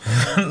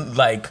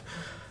 Like,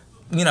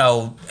 you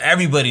know,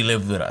 everybody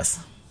lived with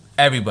us.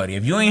 Everybody.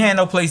 If you ain't had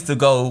no place to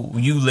go,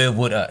 you live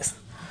with us.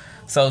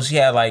 So she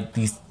had like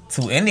these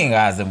 2 Indian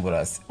guys in with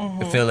us,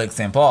 Felix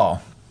and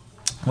Paul.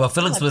 Well,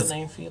 Felix I like the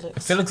name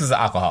Felix. Felix was an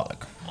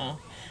alcoholic. Oh.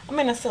 I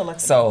mean, I still like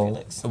the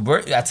name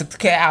Felix. I took the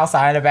cat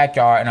outside in the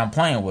backyard and I'm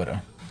playing with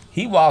her.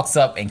 He walks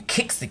up and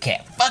kicks the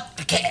cat. Fuck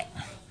the cat.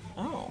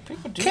 Oh,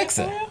 people do Kicks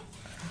that for her. you?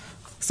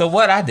 So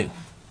what I do?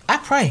 I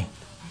pray.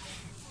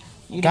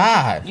 You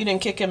God. didn't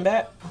kick him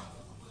back?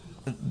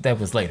 That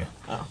was later.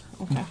 Oh,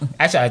 okay.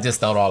 Actually, I just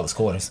stole all his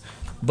quarters.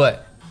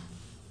 But,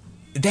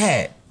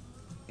 Dad,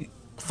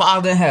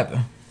 Father in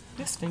heaven,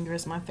 This finger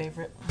is my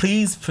favorite.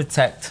 please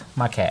protect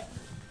my cat.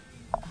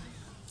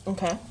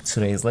 Okay.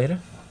 2 days later,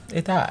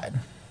 it died.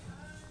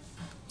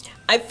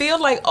 I feel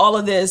like all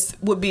of this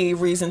would be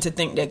reason to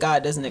think that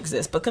God doesn't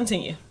exist, but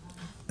continue.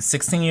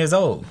 16 years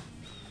old.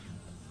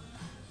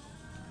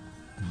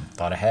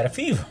 Thought I had a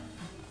fever.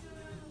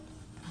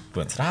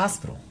 Went to the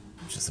hospital.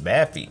 Just a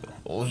bad fever.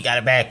 Oh, he got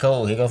a bad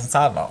cold. Here goes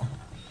some Tylenol.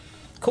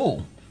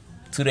 Cool.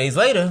 2 days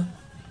later,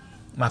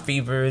 my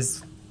fever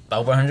is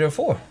over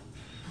 104.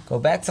 Go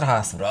back to the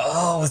hospital.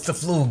 Oh, it's the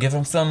flu. Give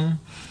him some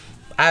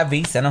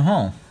IV. Send him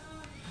home.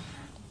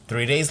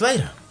 3 days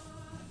later,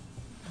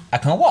 I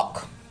can't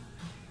walk.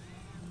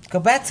 Go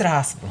back to the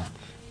hospital.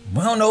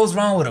 We don't know what's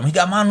wrong with him. He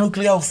got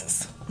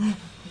mononucleosis.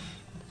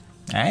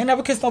 I ain't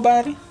never kissed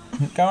nobody.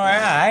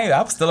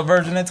 I'm still a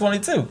virgin at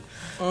 22. You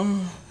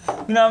know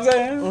what I'm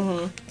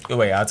saying?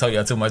 Wait, I told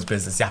y'all too much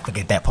business. Y'all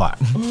forget that part.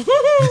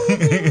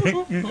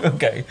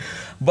 Okay.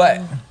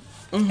 But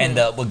end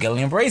up with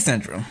Guillain-Barré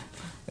syndrome.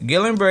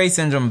 Guillain-Barré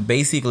syndrome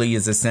basically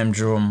is a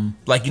syndrome,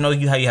 like, you know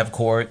how you have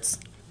cords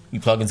you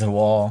plug into the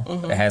wall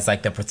that has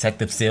like the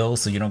protective seal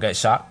so you don't get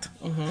shocked?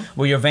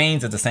 Well, your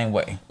veins are the same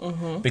way.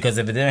 Because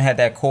if it didn't have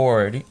that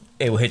cord,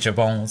 it would hit your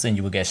bones and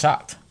you would get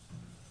shocked.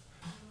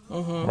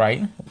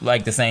 Right?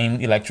 Like the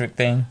same electric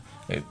thing.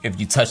 If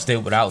you touched it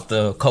without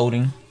the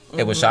coating,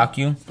 it would shock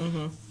you.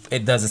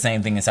 It does the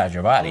same thing inside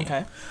your body.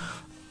 Okay.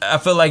 I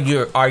feel like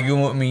you're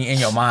arguing with me in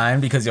your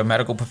mind because you're a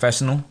medical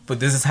professional, but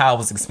this is how it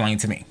was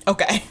explained to me.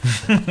 Okay.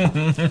 The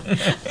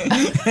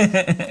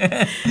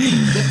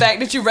fact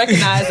that you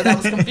recognize that I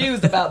was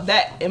confused about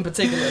that in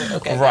particular.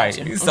 Okay. Right.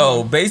 Gotcha.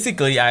 So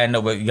basically, I ended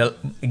up with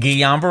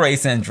Guillain-Barré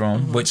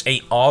syndrome, which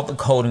ate all the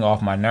coating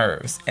off my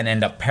nerves and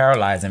ended up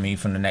paralyzing me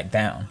from the neck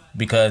down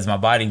because my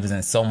body was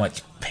in so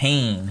much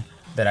pain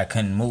that I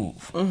couldn't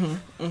move.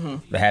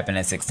 That happened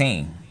at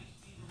 16.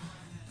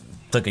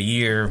 Took a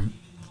year.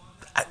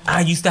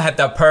 I used to have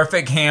the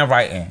perfect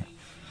handwriting.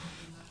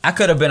 I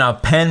could have been a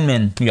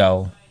penman,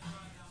 yo.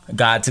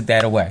 God took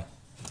that away.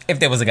 If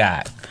there was a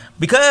God.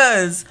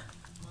 Because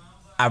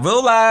I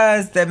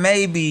realized that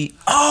maybe...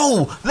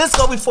 Oh, let's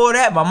go before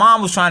that. My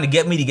mom was trying to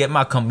get me to get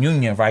my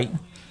communion, right?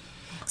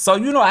 So,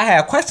 I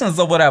had questions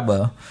or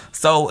whatever.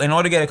 So, in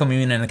order to get a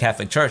communion in the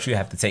Catholic Church, you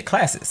have to take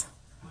classes.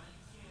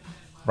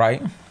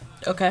 Right?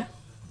 Okay.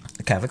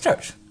 The Catholic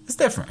Church. It's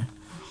different.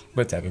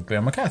 But technically,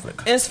 I'm a Catholic.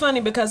 And it's funny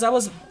because I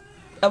was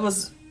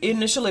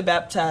initially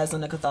baptized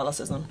into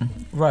Catholicism.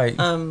 Right.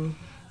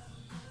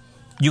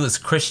 You was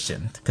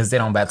Christian because they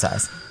don't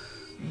baptize.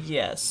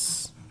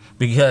 Yes.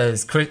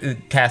 Because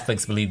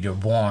Catholics believe you're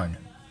born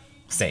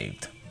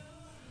saved.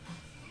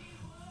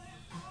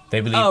 They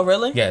believe. Oh,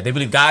 really? Yeah, they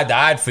believe God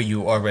died for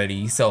you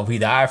already. So if He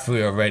died for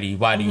you already,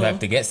 why do you have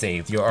to get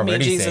saved? You're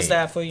already saved. Jesus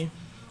died for you.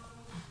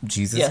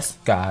 Jesus, yes.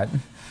 God,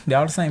 they're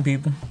all the same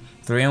people.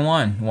 3 in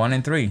 1, 1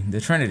 in 3,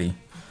 the Trinity.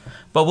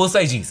 But we'll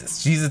say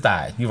Jesus. Jesus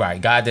died. You're right.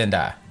 God didn't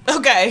die.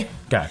 Okay.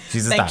 God,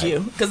 Jesus died. Thank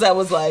you. Because I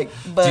was like,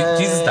 but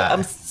Jesus died.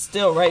 I'm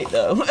still right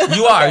though.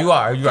 You are.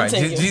 You're right.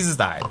 Continue. Jesus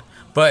died.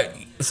 But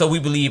so we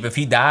believe if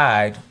He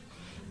died,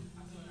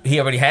 He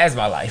already has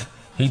my life.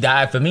 He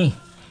died for me.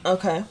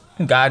 Okay.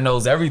 God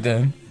knows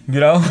everything,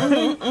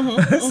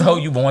 So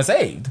you born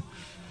saved,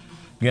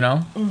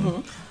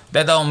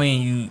 That don't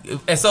mean you.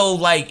 And so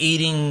like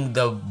eating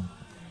the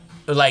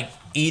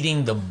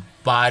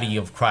body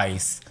of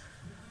Christ,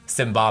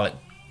 symbolic,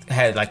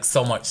 had like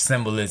so much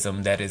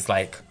symbolism that is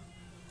like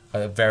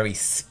a very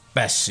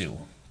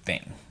special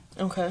thing.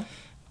 Okay.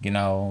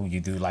 You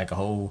do like a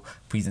whole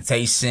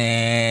presentation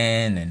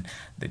and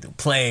they do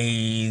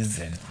plays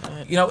and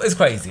it's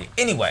crazy.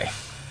 Anyway.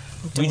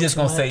 We just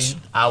gonna say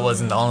I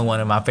wasn't the only one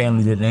in my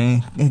family that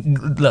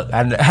didn't. Look,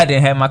 I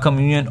didn't have my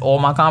communion or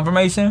my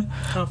confirmation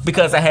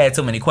because I had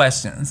too many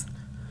questions.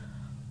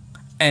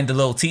 And the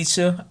little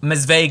teacher,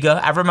 Miss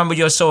Vega, I remember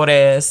your short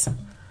ass.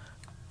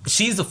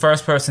 She's the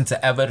first person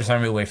to ever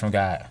turn me away from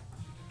God.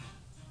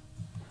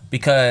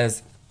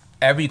 Because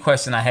every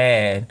question I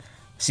had,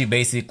 she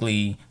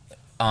basically,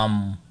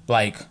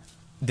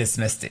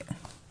 dismissed it.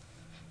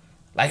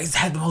 I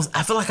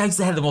feel like I used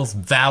to have the most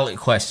valid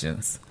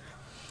questions.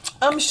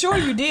 I'm sure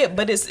you did,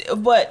 but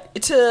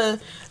to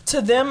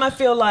them I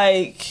feel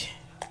like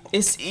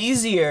it's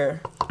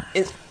easier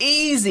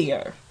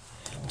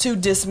to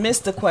dismiss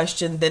the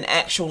question than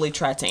actually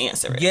try to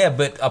answer it. Yeah,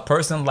 but a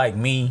person like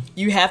me,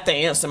 you have to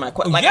answer my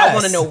question. Like, yes. I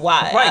want to know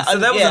why. Right, so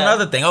that was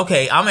another thing.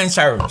 Okay, I'm in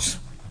church.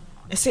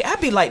 See, I'd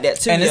be like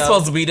that too. And it's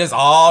supposed to be this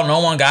no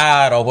one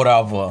God or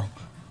whatever.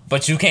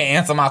 But you can't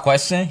answer my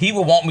question. He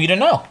would want me to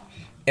know.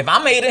 If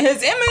I'm made in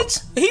His image,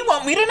 He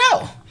want me to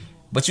know.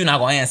 But you're not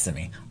going to answer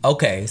me.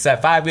 Okay, so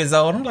at 5 years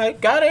old, I'm like,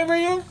 God ain't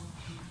real?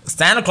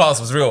 Santa Claus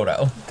was real,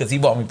 though, because he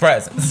bought me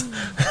presents.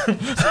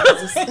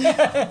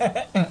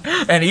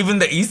 And even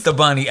the Easter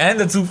Bunny and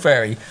the Tooth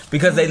Fairy,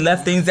 because they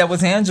left things that was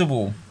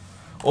tangible.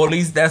 Or at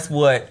least that's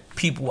what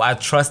people I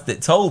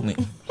trusted told me.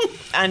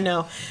 I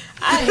know.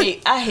 I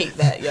hate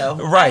that, yo.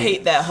 Right. I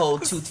hate that whole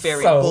Tooth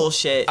Fairy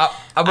bullshit. Look,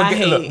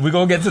 we're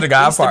going to get to the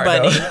God Easter part,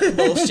 Bunny though.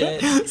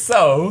 bullshit.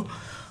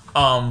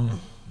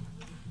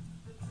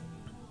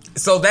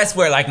 So that's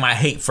where like my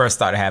hate first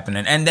started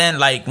happening, and then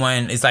like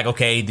when it's like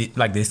okay,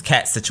 like this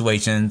cat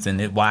situations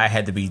and why I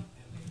had to be.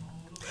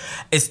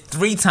 It's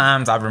 3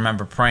 times I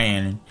remember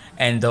praying,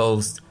 and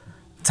those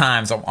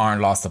times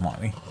aren't lost upon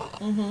me.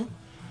 Mm-hmm.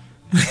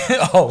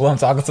 Oh, well, I'm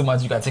talking too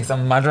much. You gotta take some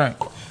of my drink.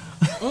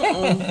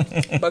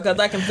 Because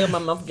I can feel my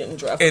mouth getting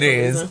dry. It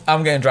is. Reason.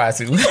 I'm getting dry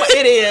too.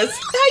 It is.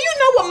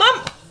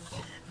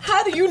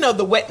 How do you know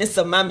the wetness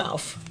of my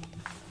mouth?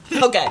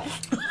 Okay.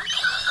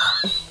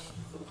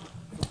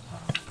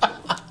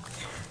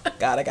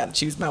 God, I gotta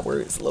choose my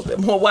words a little bit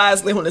more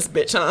wisely on this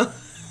bitch, huh?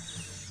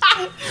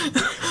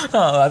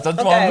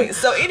 Okay,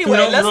 so anyway,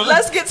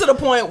 let's get to the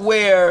point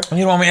where you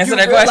don't want me to answer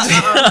that question.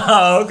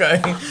 Oh,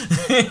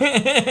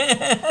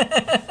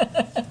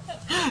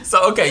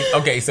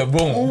 okay. So boom.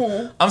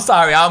 Mm-hmm. I'm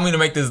sorry, I don't mean to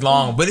make this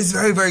long, but it's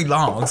very, very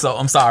long. So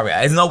I'm sorry.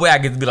 There's no way I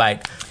get to be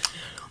like,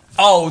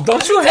 oh,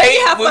 don't you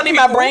hate how funny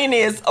my brain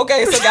is?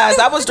 Okay, so guys,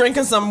 I was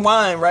drinking some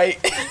wine, right?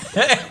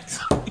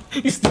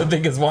 You still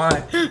think it's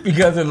wine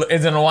because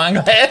it's in a wine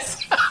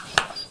glass?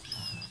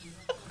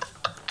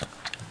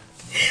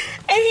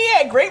 And he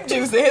had grape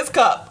juice in his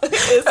cup.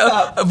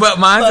 But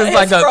mine's is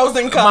like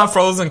frozen cup. My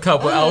frozen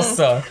cup with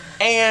Elsa.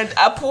 And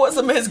I poured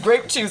some of his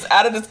grape juice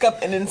out of this cup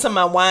and into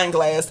my wine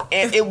glass,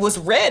 and it was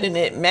red and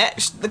it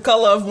matched the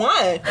color of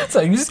wine.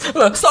 So you just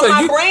look. So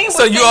my brain was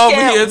thinking, you over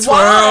here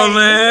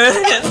twirling,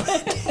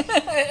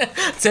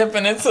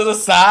 tipping it to the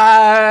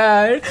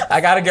side. I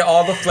gotta get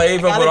all the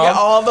flavor with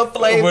all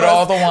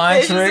the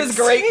wine tricks. This is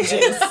grape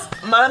juice.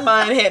 My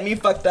mind had me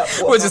fucked up.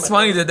 Which is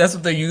funny that's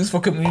what they use for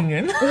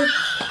communion.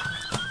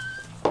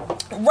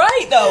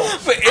 Right though,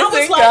 but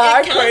isn't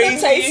God crazy?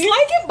 It tastes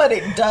like it, but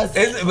it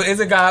doesn't.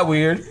 Isn't God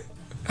weird?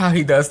 How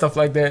he does stuff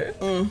like that.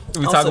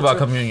 We talk about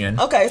communion.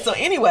 Okay, so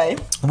anyway,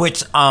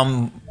 which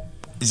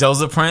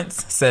Joseph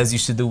Prince says you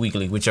should do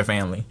weekly with your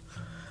family.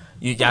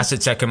 Y'all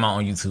should check him out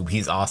on YouTube.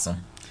 He's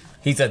awesome.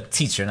 He's a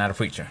teacher, not a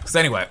preacher. So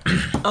anyway.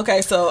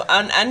 Okay, so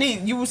I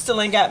need, you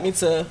still ain't got me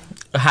to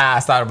how I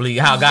started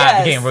believing, how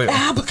God became real.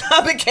 How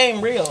God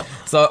became real.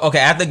 So, okay,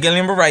 after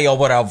Gillian Beret or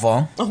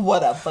whatever.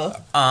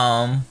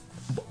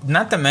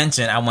 Not to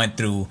mention, I went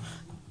through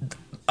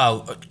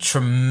a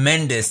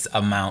tremendous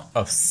amount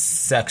of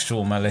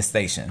sexual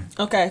molestation.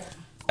 Okay.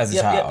 As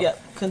a child.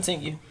 Yep.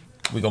 Continue.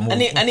 We gonna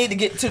move. I need to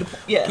get to the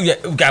yeah.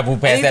 We gotta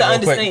move past that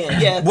real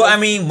quick. Yeah. Well, I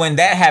mean, when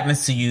that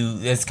happens to you,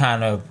 it's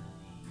kind of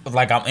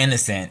like I'm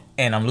innocent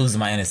and I'm losing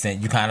my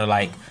innocence. You kind of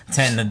like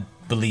tend to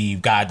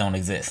believe God don't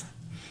exist.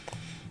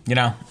 You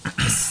know?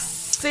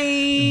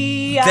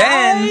 See,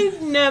 I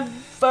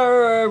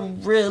never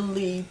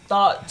really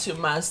thought to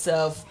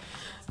myself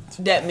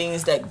that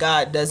means that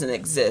God doesn't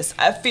exist.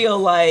 I feel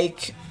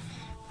like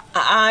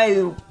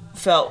I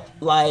felt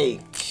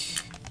like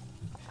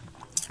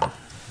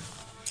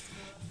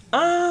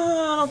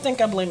I don't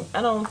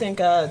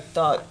think I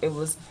thought it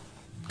was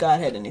God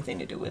had anything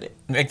to do with it.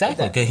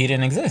 Exactly, because he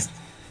didn't exist.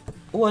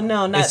 Well,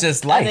 no, not. It's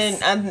just life.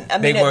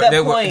 They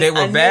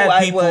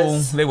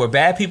were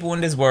bad people in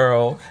this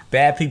world.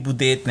 Bad people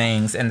did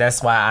things, and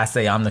that's why I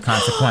say I'm the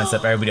consequence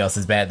of everybody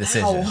else's bad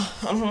decision.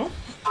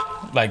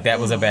 Like that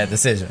was a bad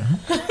decision.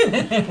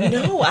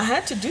 No, I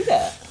had to do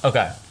that.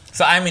 Okay,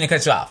 so I didn't mean to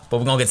cut you off, but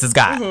we're gonna get to this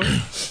guy.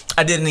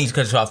 I didn't need to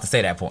cut you off to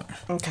say that point.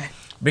 Okay.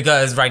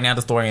 Because right now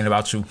the story ain't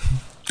about you.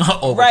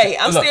 Right,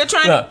 I'm still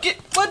trying to get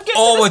to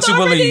what you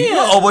believe.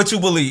 Or what you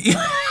believe.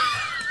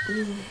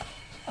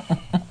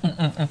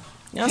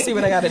 Y'all see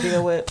what I got to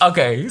deal with.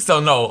 Okay,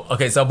 so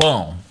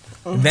boom.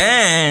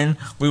 Then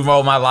we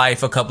rolled my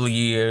life a couple of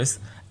years,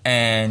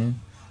 and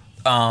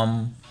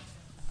I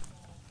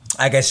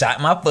got shot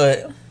in my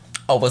foot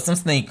over some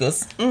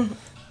sneakers.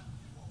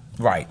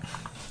 Right.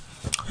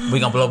 We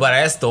gonna blow by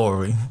that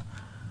story.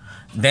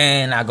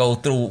 Then I go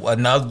through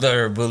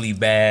another really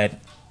bad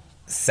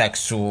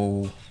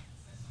sexual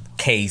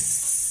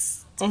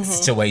case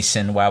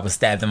situation where I was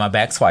stabbed in my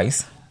back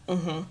twice.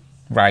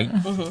 Right.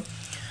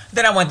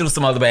 Then I went through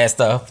some other bad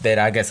stuff that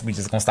I guess we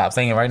just gonna stop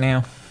saying right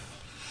now.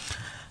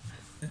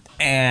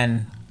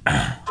 And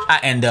I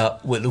end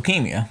up with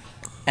leukemia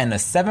and a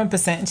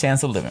 7%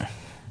 chance of living.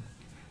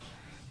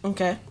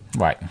 Okay.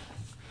 Right.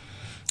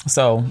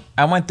 So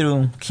I went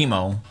through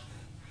chemo.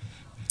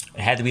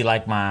 It had to be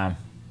like my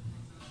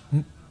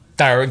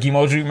third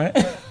chemo treatment.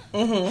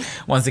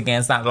 Once again,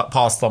 it's not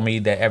Paul told me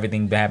that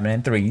everything happened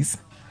in threes.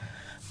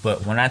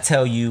 But when I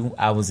tell you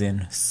I was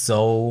in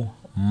so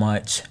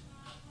much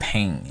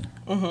pain.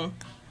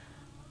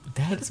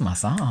 That is my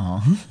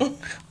song.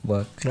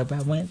 What club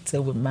I went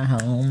to with my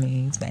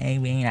homies,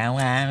 baby. Now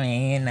I'm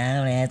in,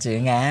 now that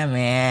you got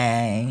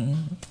me.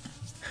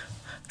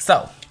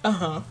 So,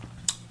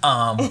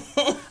 I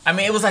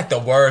mean, it was like the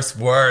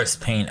worst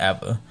pain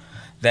ever.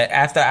 That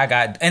after I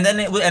got, and then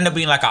it would end up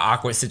being like an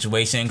awkward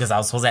situation because I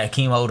was supposed to have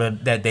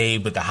chemo that day,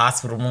 but the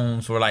hospital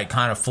rooms were like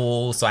kind of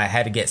full, so I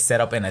had to get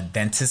set up in a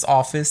dentist's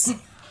office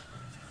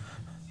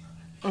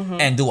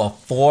and do a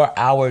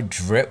 4-hour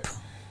drip.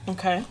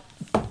 Okay.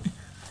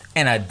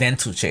 In a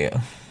dental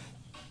chair.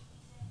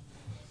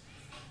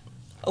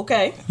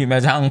 Okay. Can you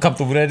imagine how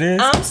uncomfortable that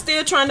is? I'm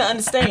still trying to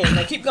understand.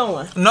 Now keep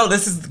going. No,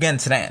 this is getting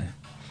to that.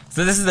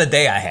 So this is the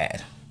day I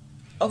had.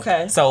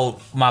 Okay. So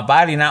my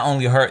body not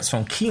only hurts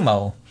from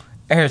chemo,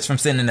 it hurts from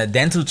sitting in a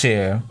dental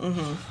chair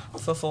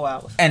for 4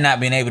 hours and not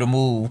being able to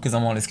move because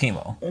I'm on this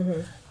chemo.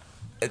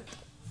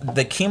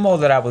 The chemo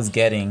that I was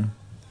getting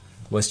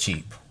was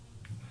cheap.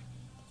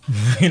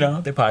 You know,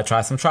 they probably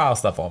tried some trial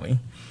stuff on me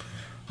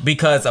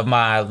because of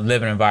my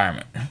living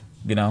environment.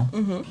 You know,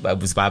 it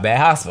was by a bad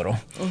hospital.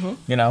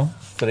 You know,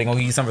 so they're gonna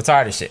give you some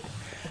retarded shit.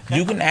 Okay.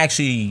 You can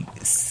actually,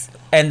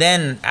 and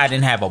then I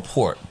didn't have a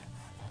port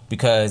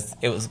because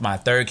it was my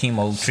third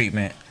chemo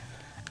treatment,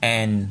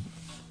 and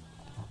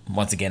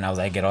once again I was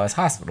at Ghetto Ass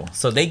Hospital,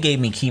 so they gave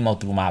me chemo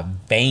through my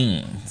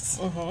veins,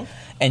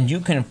 and you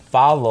can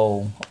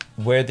follow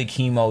where the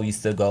chemo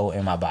used to go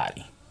in my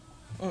body.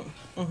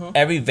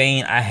 Every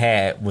vein I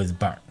had was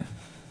burnt.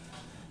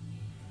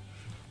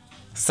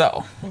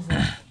 So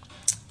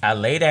I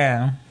lay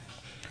down,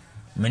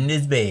 I'm in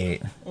this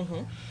bed,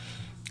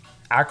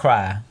 I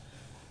cry,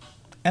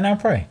 and I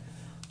pray.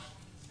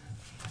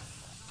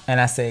 And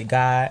I say,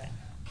 God,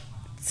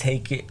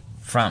 take it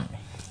from me.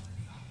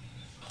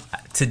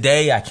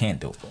 Today I can't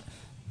do it.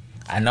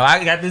 I know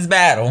I got this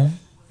battle,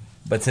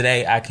 but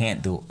today I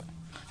can't do it.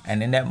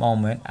 And in that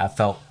moment, I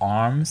felt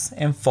arms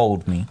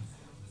enfold me,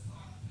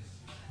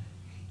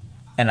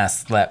 and I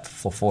slept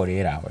for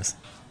 48 hours.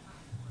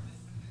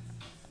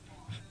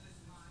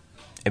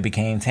 It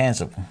became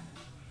tangible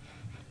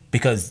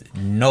because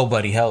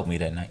nobody held me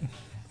that night.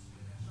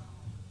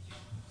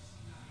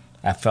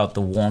 I felt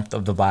the warmth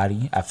of the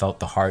body. I felt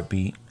the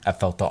heartbeat. I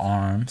felt the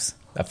arms.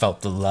 I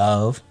felt the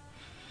love.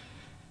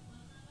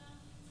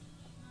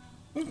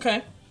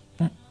 Okay.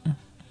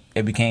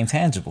 It became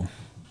tangible.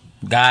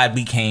 God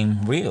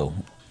became real.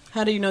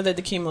 How do you know that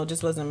the chemo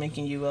just wasn't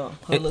making you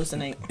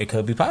hallucinate? It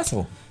could be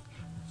possible.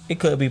 It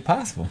could be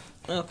possible.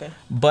 Okay.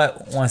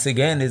 But once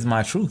again, it's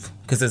my truth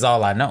because it's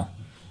all I know.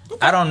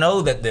 Okay. I don't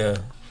know that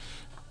the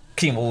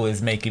chemo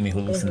is making me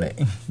hallucinate.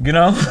 Mm-hmm. You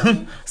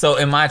know? So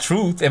in my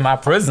truth, in my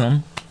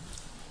prism,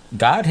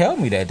 God held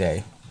me that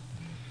day.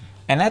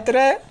 And after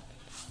that,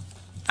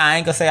 I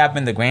ain't gonna say I've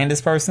been the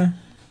grandest person.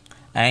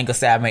 I ain't gonna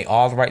say I made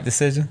all the right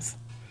decisions.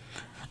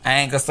 I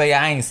ain't gonna say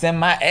I ain't send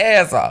my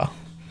ass off.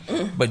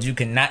 But you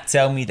cannot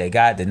tell me that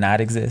God did not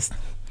exist.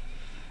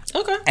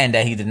 Okay. And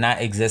that he did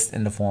not exist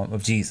in the form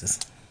of Jesus.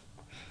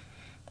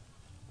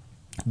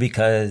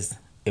 Because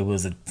it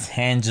was a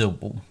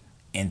tangible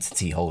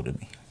entity holding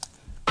me.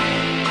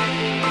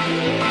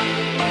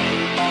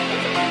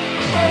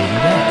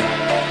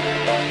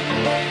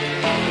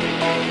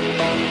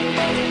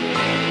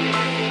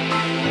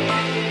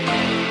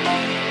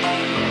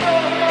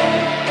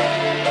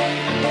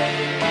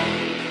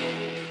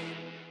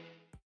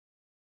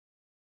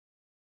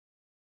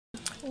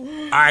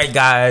 Alright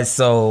guys,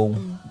 so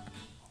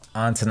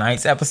on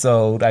tonight's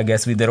episode, I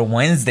guess we did a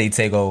Wednesday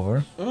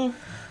takeover.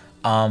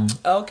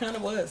 Kind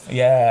of was.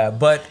 Yeah,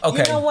 but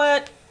okay. You know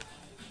what?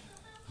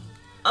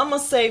 I'm gonna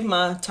save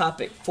my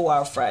topic for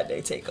our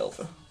Friday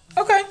takeover.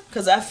 Okay.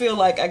 Because I feel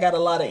like I got a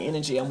lot of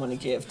energy I want to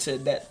give to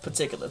that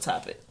particular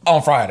topic.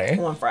 On Friday?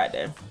 On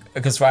Friday.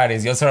 Because Friday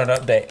is your turn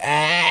up day.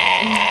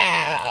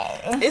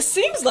 It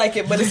seems like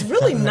it, but it's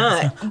really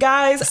not.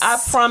 Guys,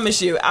 I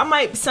promise you, I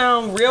might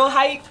sound real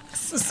hype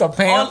so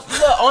Pam,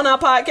 on our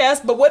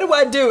podcast, but what do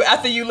I do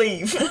after you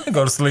leave?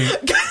 Go to sleep.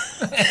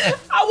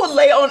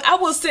 I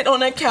will sit on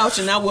that couch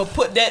and I will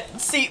put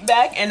that seat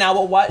back and I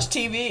will watch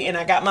TV and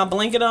I got my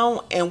blanket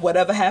on and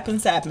whatever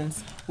happens,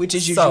 happens. Which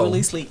is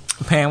usually sleep.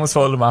 Pam was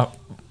folding my...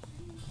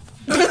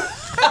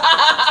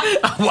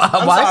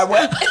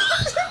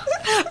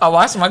 I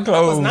washed my clothes.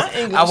 That was not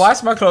English. I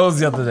washed my clothes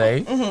the other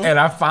day, and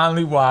I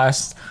finally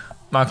washed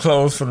my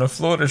clothes from the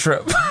Florida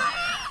trip.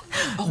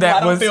 I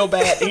don't feel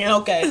bad. Yeah,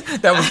 okay.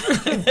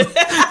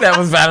 That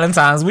was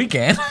Valentine's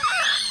weekend.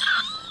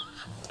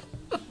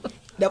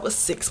 That was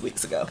 6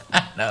 weeks ago.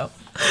 I know.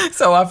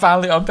 So I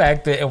finally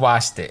unpacked it and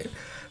washed it.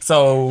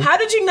 So how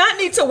did you not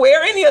need to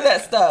wear any of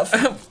that stuff?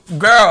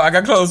 Girl, I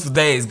got clothes for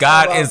days.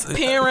 God is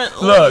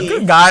apparently.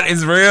 Look, God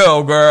is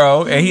real,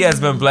 girl, and He has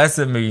been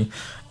blessing me,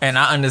 and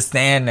I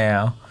understand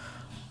now.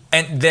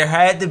 And there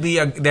has to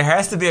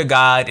be a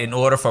God in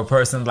order for a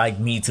person like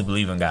me to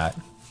believe in God.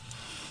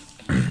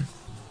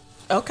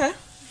 Okay.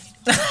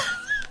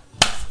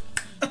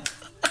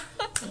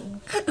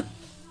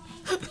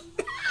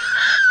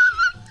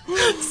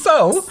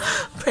 So,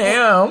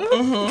 Pam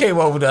came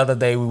over the other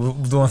day. We were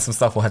doing some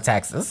stuff with her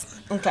taxes.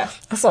 Okay.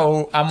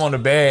 So, I'm on the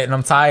bed and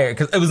I'm tired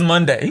because it was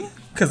Monday.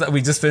 Because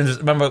we just finished.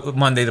 Remember,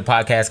 Monday the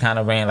podcast kind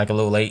of ran like a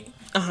little late.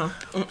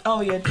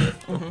 Oh, yeah, it did.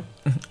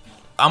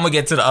 I'm going to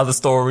get to the other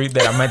story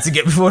that I meant to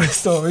get before this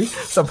story.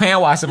 So, Pam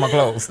washing my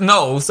clothes.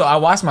 No, so I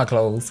washed my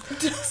clothes.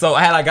 So,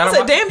 I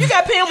said, damn, you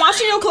got Pam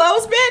washing your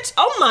clothes, bitch?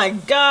 Oh, my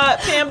God.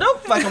 Pam,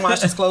 don't fucking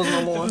wash his clothes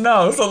no more.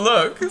 No, so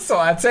look. So,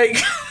 I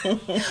take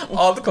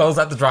all the clothes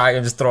out the dryer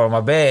and just throw it on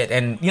my bed.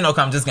 And,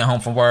 I'm just getting home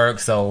from work.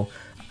 So,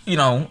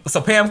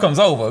 so Pam comes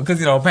over.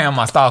 Because, Pam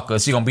my stalker.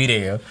 She going to be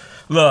there.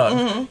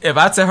 Look, if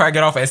I tell her I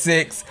get off at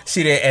 6,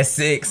 she there at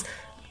 6.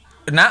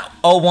 Not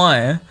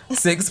 01,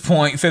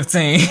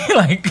 6.15.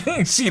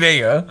 Like, she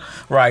there,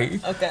 right?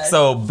 Okay.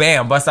 So,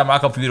 bam, bust out my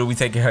computer, we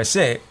taking her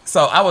shit.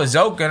 So, I was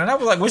joking, and I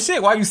was like, well,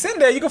 shit, while you sitting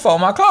there, you can fold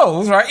my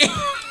clothes, right?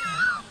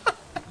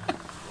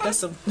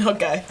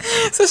 Okay.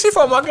 So, she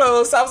folded my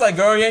clothes. So I was like,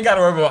 girl, you ain't got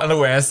to worry about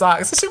underwear and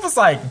socks. So, she was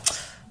like,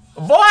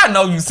 boy, I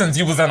know you since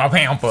you was in a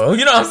pamper.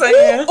 You know what I'm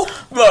saying?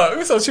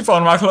 Look, so she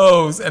folded my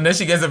clothes, and then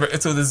she gets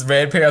into this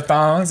red pair of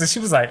thongs, and she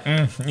was like,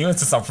 you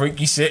into some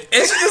freaky shit.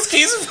 And she just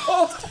keeps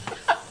folding.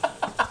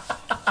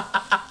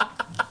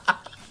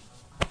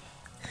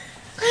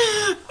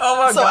 Oh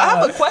my God. So I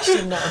have a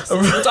question now.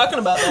 Since we're talking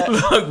about that.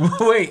 Look,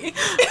 wait.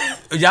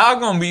 Y'all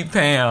gonna meet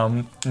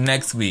Pam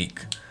next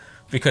week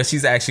because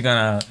she's actually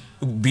gonna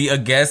be a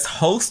guest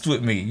host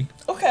with me.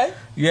 Okay.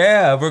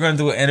 Yeah, we're gonna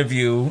do an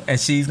interview and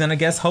she's gonna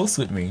guest host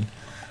with me.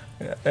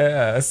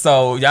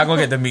 So y'all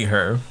gonna get to meet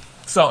her.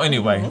 So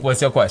anyway,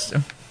 what's your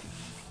question?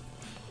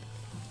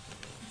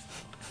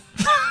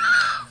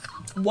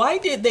 Why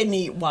did they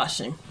need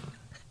washing?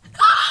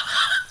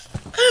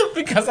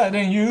 Because I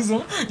didn't use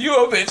them. You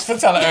a bitch for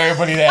telling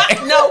everybody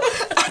that. No,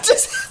 I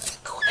just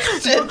asked the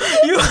question.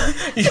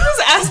 You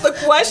just asked the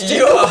question.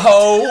 You a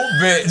whole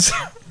bitch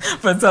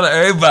for telling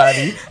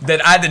everybody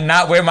that I did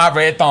not wear my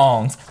red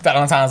thongs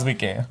Valentine's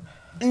weekend.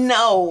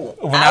 No.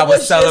 When I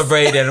was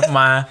celebrating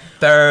my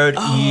 3rd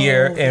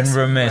year in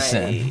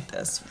remission. Right.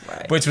 That's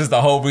right. Which was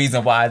the whole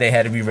reason why they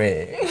had to be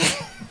red.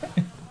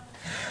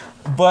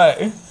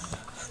 But.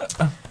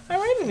 All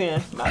right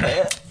then. My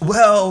bad.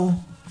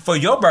 Well, for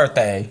your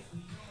birthday,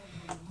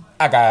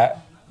 I got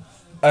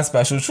a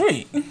special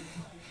treat.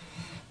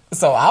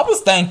 So I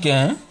was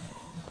thinking...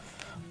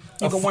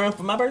 You can wear them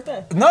for my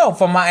birthday? No,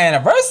 for my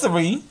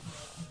anniversary.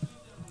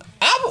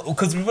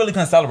 Because we really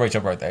couldn't celebrate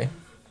your birthday.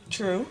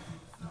 True.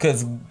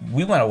 Because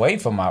we went away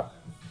for my...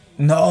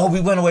 No,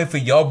 we went away for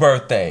your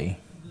birthday.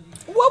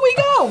 Where we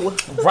go?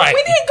 Right.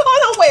 We didn't go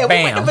nowhere. Bam.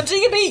 We went to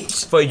Virginia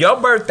Beach. For your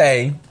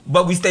birthday,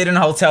 but we stayed in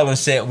a hotel and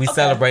shit. We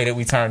celebrated.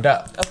 We turned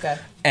up. Okay.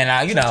 And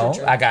I,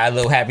 true. I got a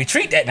little happy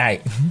treat that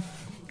night.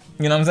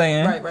 You know what I'm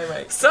saying?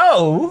 Right.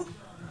 So,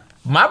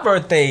 my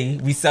birthday,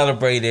 we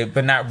celebrated,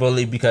 but not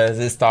really because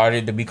it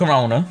started to be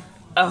Corona.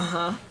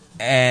 Uh-huh.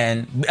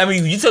 And, I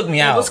mean, you took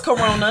me out. It was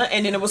Corona,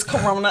 and then it was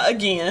Corona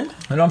again. You know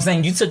what I'm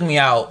saying? You took me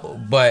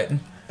out, but...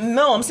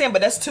 No, I'm saying,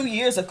 but that's 2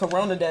 years of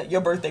Corona that your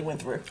birthday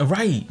went through.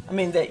 Right. I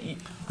mean, that you...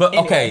 But,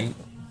 anyway. okay,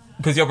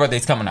 because your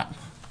birthday's coming up.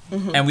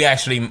 Mm-hmm. And we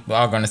actually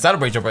are going to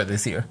celebrate your birthday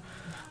this year.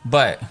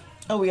 But...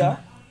 Oh, we are?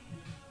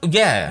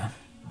 Yeah.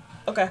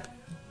 Okay.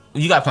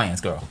 You got plans,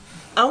 girl.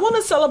 I want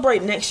to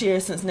celebrate next year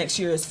since next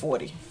year is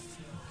 40.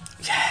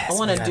 Yes, I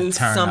want to do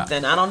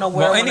something. I don't know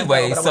where. Well,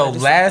 anyway, so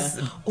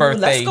last birthday,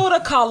 let's go to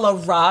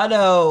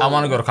Colorado. I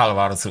want to go to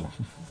Colorado too.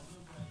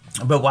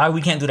 But why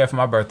we can't do that for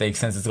my birthday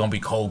since it's gonna be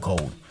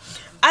cold?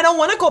 I don't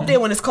want to go up there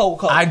when it's cold.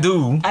 I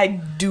do. I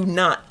do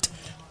not.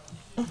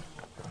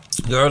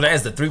 Girl, that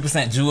is the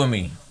 3% Jew in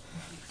me,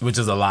 which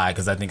is a lie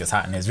because I think it's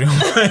hot in Israel.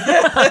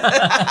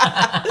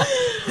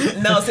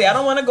 No, see, I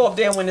don't want to go up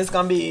there when it's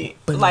gonna be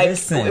but like.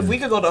 Listen, if we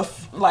could go to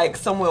like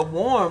somewhere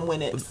warm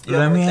when it's.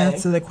 Let me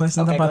answer the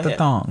question about the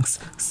thongs.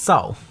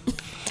 So,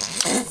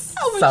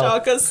 y'all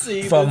could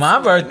see for my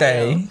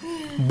birthday,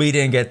 we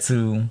didn't get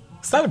to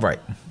celebrate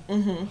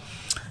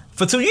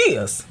for 2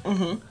 years.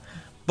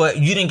 But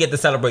you didn't get to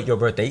celebrate your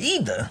birthday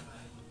either.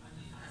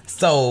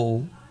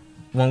 So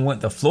when we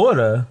went to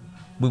Florida,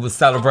 we were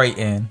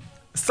celebrating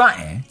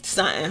something.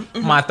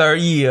 My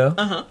 3rd year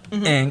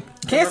in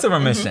cancer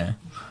remission.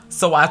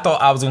 So I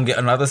thought I was going to get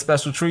another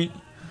special treat.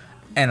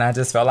 And I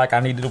just felt like I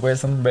needed to wear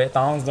some red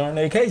thongs during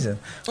the occasion.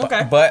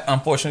 Okay. But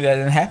unfortunately, that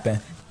didn't happen.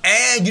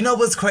 And you know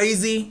what's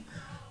crazy?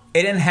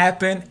 It didn't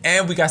happen.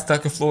 And we got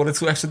stuck in Florida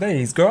 2 extra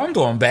days. Girl, I'm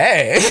doing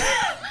bad.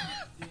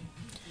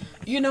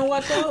 You know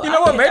what, though? You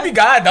know what? Maybe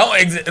God don't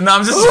exist. No,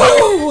 I'm just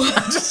joking.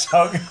 I'm just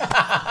joking.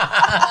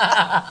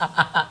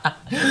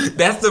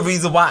 That's the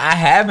reason why I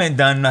haven't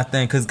done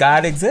nothing, because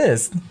God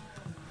exists.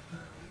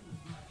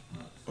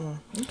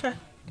 Okay.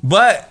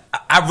 But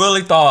I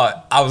really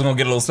thought I was going to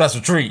get a little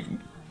special treat.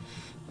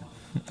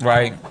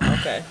 Right?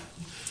 Okay.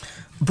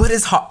 But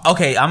it's hard.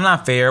 Okay, I'm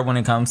not fair when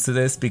it comes to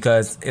this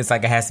because it's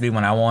like it has to be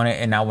when I want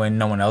it and not when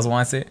no one else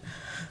wants it.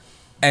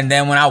 And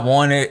then when I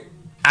want it,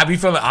 I be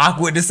feeling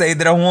awkward to say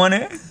that I want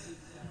it.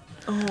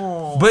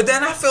 Oh. But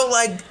then I feel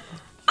like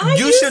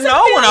you should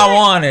know when I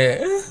want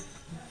it.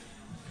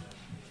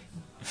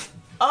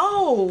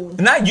 Oh.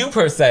 Not you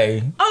per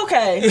se.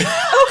 Okay.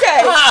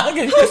 I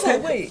was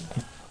like, wait.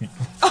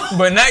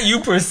 But not you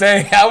per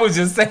se. I was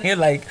just saying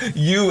like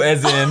you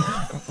as in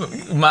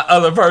my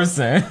other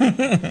person.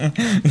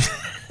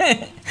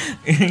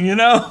 You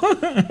know?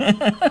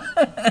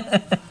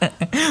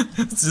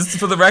 Just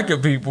for the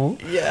record, people.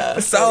 Yeah.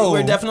 So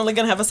we're definitely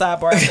going to have a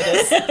sidebar after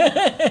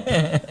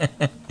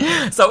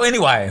this. So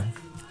anyway.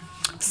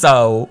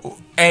 So,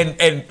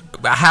 and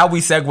how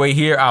we segue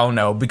here, I don't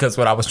know. Because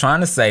what I was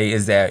trying to say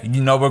is that,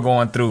 we're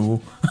going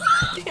through...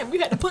 Damn, you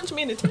had to punch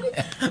me in the titty.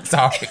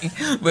 Sorry.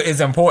 But it's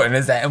important.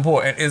 It's that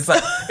important. It's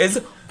like, it's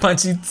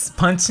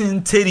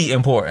punching titty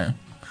important.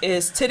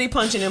 Is titty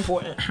punching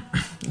important?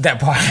 That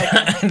part.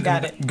 Okay,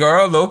 got it.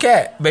 Girl, little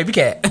cat, baby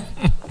cat.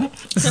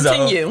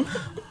 Continue.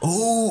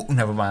 Ooh,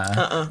 never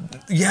mind.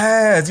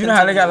 Yes, you know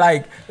how they got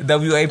like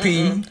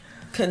WAP?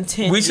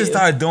 Continue. We should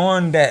start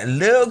doing that.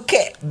 Little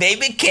cat,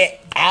 baby cat,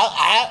 ow,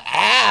 ow,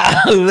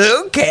 ow.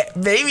 Little cat,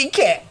 baby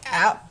cat,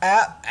 ow,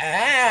 ow,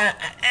 ow,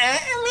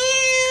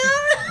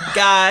 ow.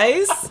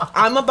 Guys,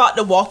 I'm about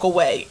to walk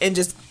away and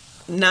just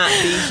not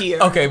be here.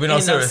 Okay, but no,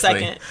 seriously. In a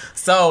second.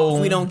 So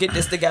if we don't get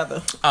this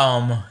together.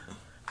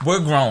 We're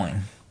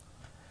growing.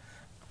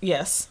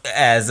 Yes.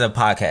 As a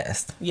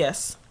podcast.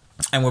 Yes.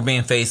 And we're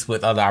being faced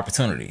with other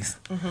opportunities.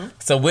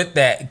 So with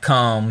that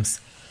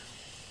comes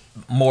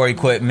more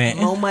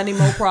equipment. More money,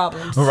 more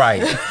problems.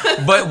 Right.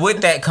 But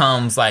with that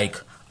comes like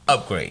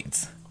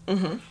upgrades.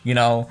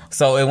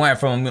 So it went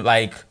from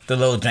like the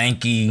little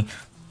janky,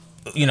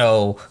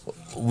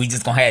 we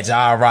just gonna have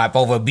Ja rap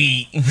over a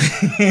beat.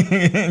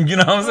 You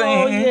know what I'm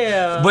saying? Oh,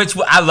 yeah. Which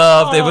I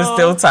loved. It was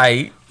still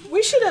tight.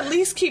 We should at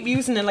least keep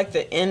using it like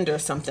the end or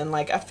something.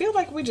 Like I feel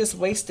like we just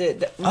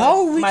wasted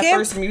my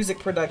first music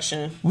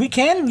production. We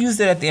can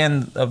use it at the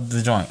end of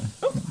the joint,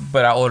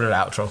 but I ordered the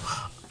outro.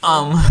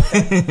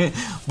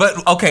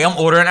 But okay, I'm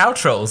ordering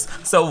outros.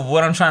 So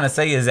what I'm trying to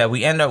say is that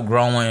we end up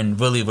growing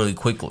really, really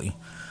quickly.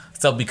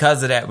 So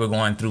because of that, we're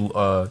going through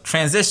a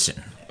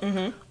transition.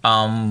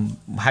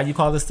 How you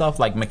call this stuff?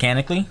 Like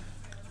mechanically?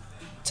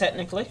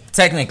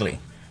 Technically.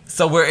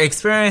 So we're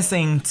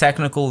experiencing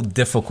technical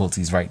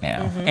difficulties right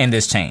now in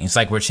this change.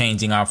 Like we're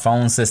changing our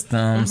phone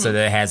system so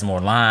that it has more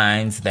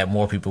lines that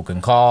more people can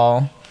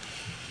call.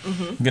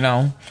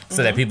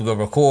 So that people can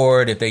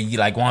record if they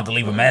like want to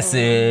leave a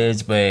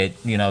message,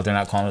 but they're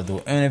not calling to do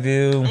an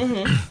interview.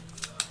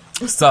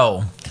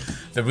 So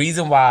the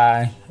reason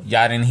why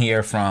y'all didn't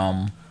hear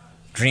from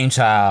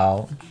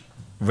Dreamchild,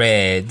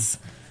 Reds,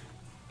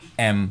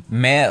 and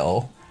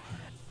Mel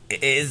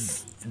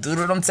is due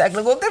to them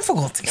technical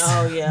difficulties.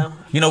 Oh, yeah.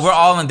 You know, we're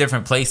all in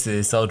different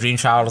places. So Dream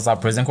Child is our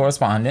prison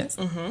correspondent.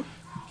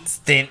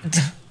 Stint.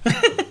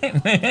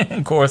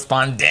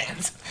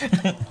 Correspondent.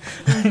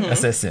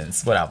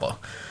 Assistants, whatever.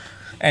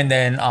 And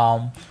then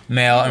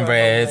Mel and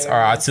Reds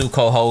are our two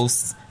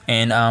co-hosts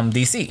in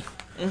DC.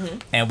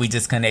 And we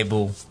just weren't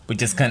able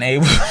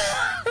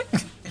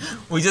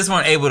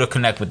to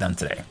connect with them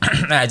today.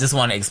 I just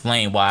want to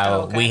explain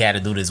why we had to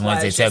do this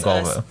Wednesday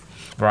takeover.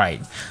 Right.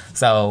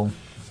 So.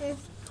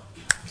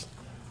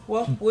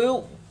 Well,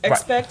 we'll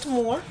expect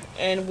more,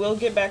 and we'll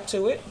get back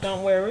to it.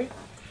 Don't worry.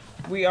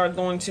 We are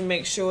going to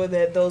make sure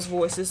that those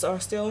voices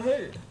are still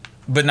heard.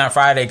 But not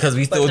Friday, because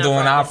we still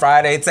doing our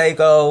Friday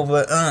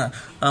takeover.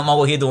 I'm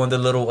over here doing the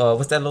little,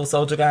 what's that little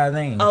soldier guy's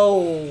name?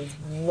 Oh,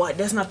 what?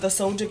 That's not the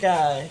soldier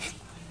guy.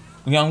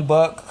 Young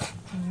Buck.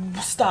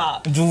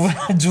 Stop.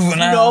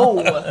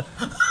 Juvenile.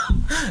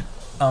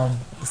 No.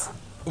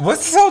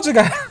 What's the soldier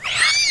guy?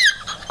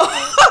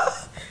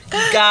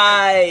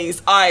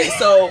 Guys. All right,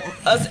 so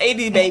us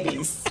 80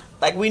 babies,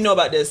 like, we know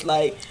about this.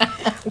 Like,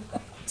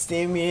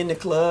 see me in the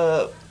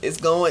club. It's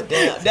going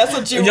down. That's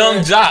what you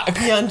Young Jock.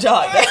 Young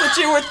Jock. That's what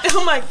you were.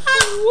 I'm like,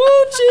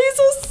 woo,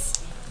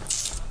 Jesus.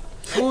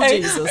 Woo,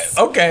 Jesus.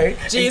 Okay.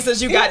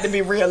 Jesus, you got to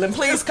be real, and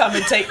please come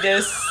and take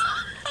this.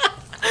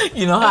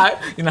 You know how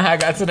I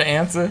got to the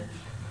answer?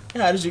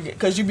 How did you get?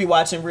 Because you be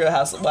watching Real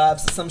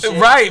Housewives or some shit.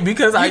 Right,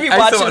 because I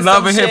saw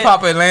Love and Hip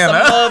Hop Atlanta.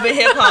 Love and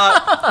Hip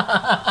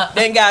Hop.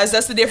 Then, guys,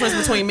 that's the difference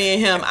between me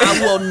and him.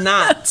 I will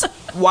not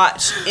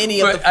watch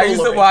any of the foolery. I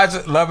used to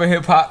watch Love and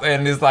Hip Hop,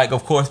 and it's like,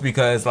 of course,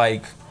 because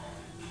they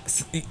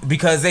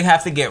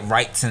have to get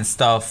rights and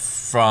stuff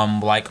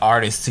from like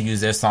artists to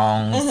use their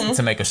songs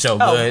to make a show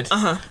good.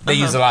 They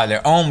use a lot of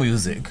their own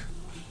music.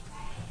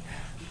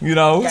 You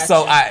know, gotcha.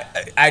 So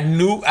I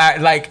knew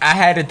I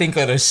had to think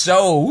of the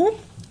show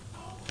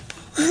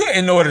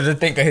in order to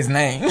think of his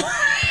name.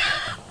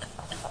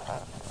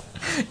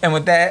 And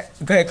with that,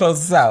 go ahead, close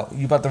us out.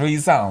 You about to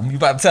read something? You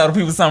about to tell the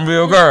people something,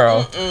 real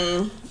girl?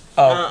 You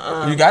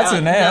got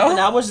to now.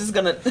 I was just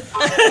gonna.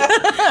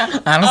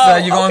 I don't know how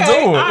you gonna do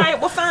it. All right,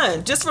 well,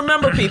 fine. Just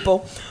remember,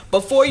 people,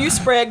 before you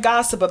spread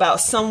gossip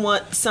about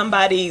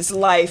somebody's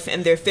life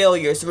and their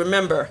failures,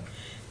 remember,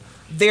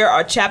 there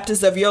are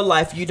chapters of your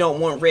life you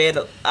don't want read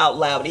out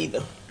loud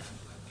either.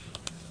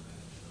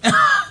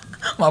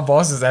 My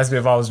boss just asked me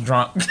if I was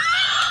drunk.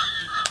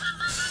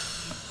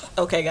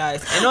 Okay,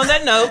 guys. And on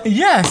that note,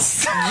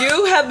 yes,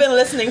 you have been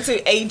listening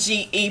to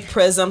AGE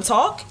Prism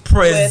Talk.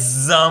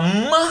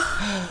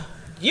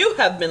 You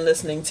have been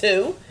listening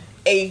to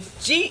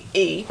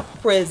AGE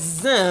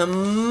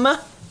Prism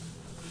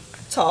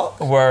Talk.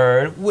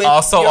 Word.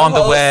 Also on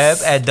the web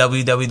at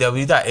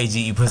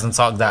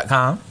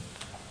www.ageprismtalk.com.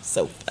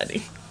 So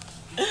funny.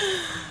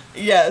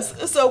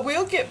 Yes, so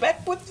we'll get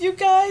back with you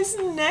guys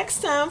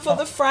next time for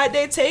the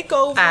Friday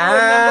takeover. Remember,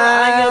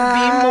 I am B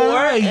More.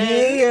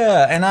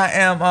 And I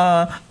am,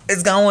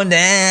 it's going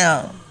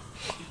down.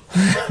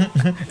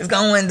 It's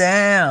going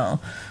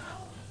down.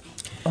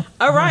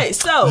 All right,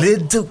 so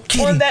little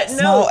kitty, on that note,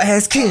 small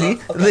ass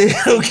kitty,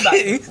 little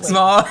kitty,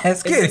 small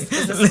ass kitty,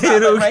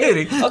 little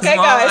kitty. Okay,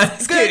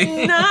 guys,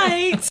 good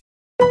night.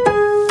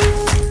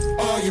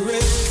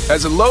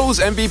 As a Lowe's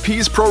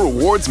MVPs Pro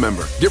Rewards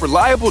member, get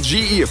reliable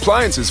GE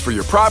appliances for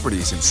your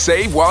properties and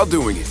save while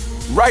doing it.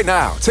 Right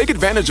now, take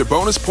advantage of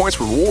Bonus Points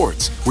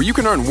Rewards, where you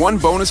can earn 1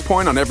 bonus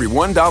point on every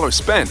 $1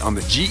 spent on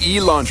the GE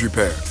laundry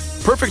pair.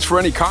 Perfect for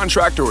any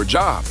contractor or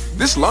job,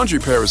 this laundry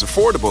pair is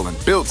affordable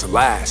and built to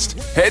last.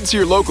 Head to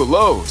your local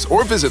Lowe's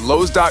or visit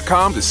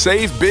Lowe's.com to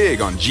save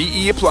big on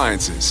GE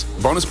appliances.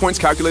 Bonus points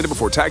calculated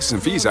before taxes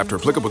and fees after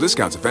applicable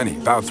discounts, if any.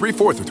 Valid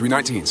 3/4 through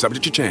 3/19,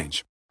 subject to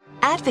change.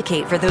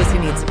 Advocate for those who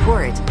need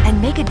support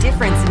and make a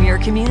difference in your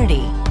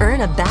community.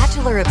 Earn a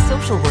Bachelor of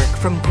Social Work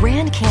from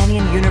Grand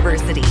Canyon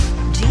University.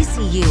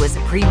 GCU is a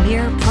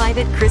premier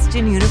private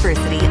Christian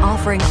university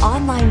offering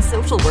online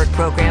social work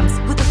programs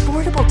with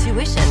affordable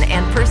tuition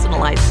and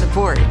personalized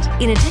support.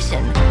 In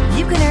addition,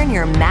 you can earn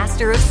your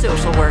Master of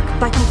Social Work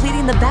by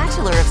completing the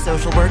Bachelor of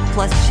Social Work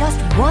plus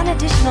just 1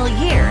 additional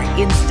year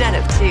instead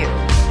of 2.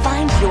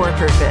 Find your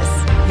purpose.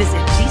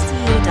 Visit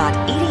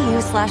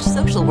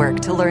gcu.edu/socialwork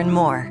to learn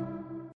more.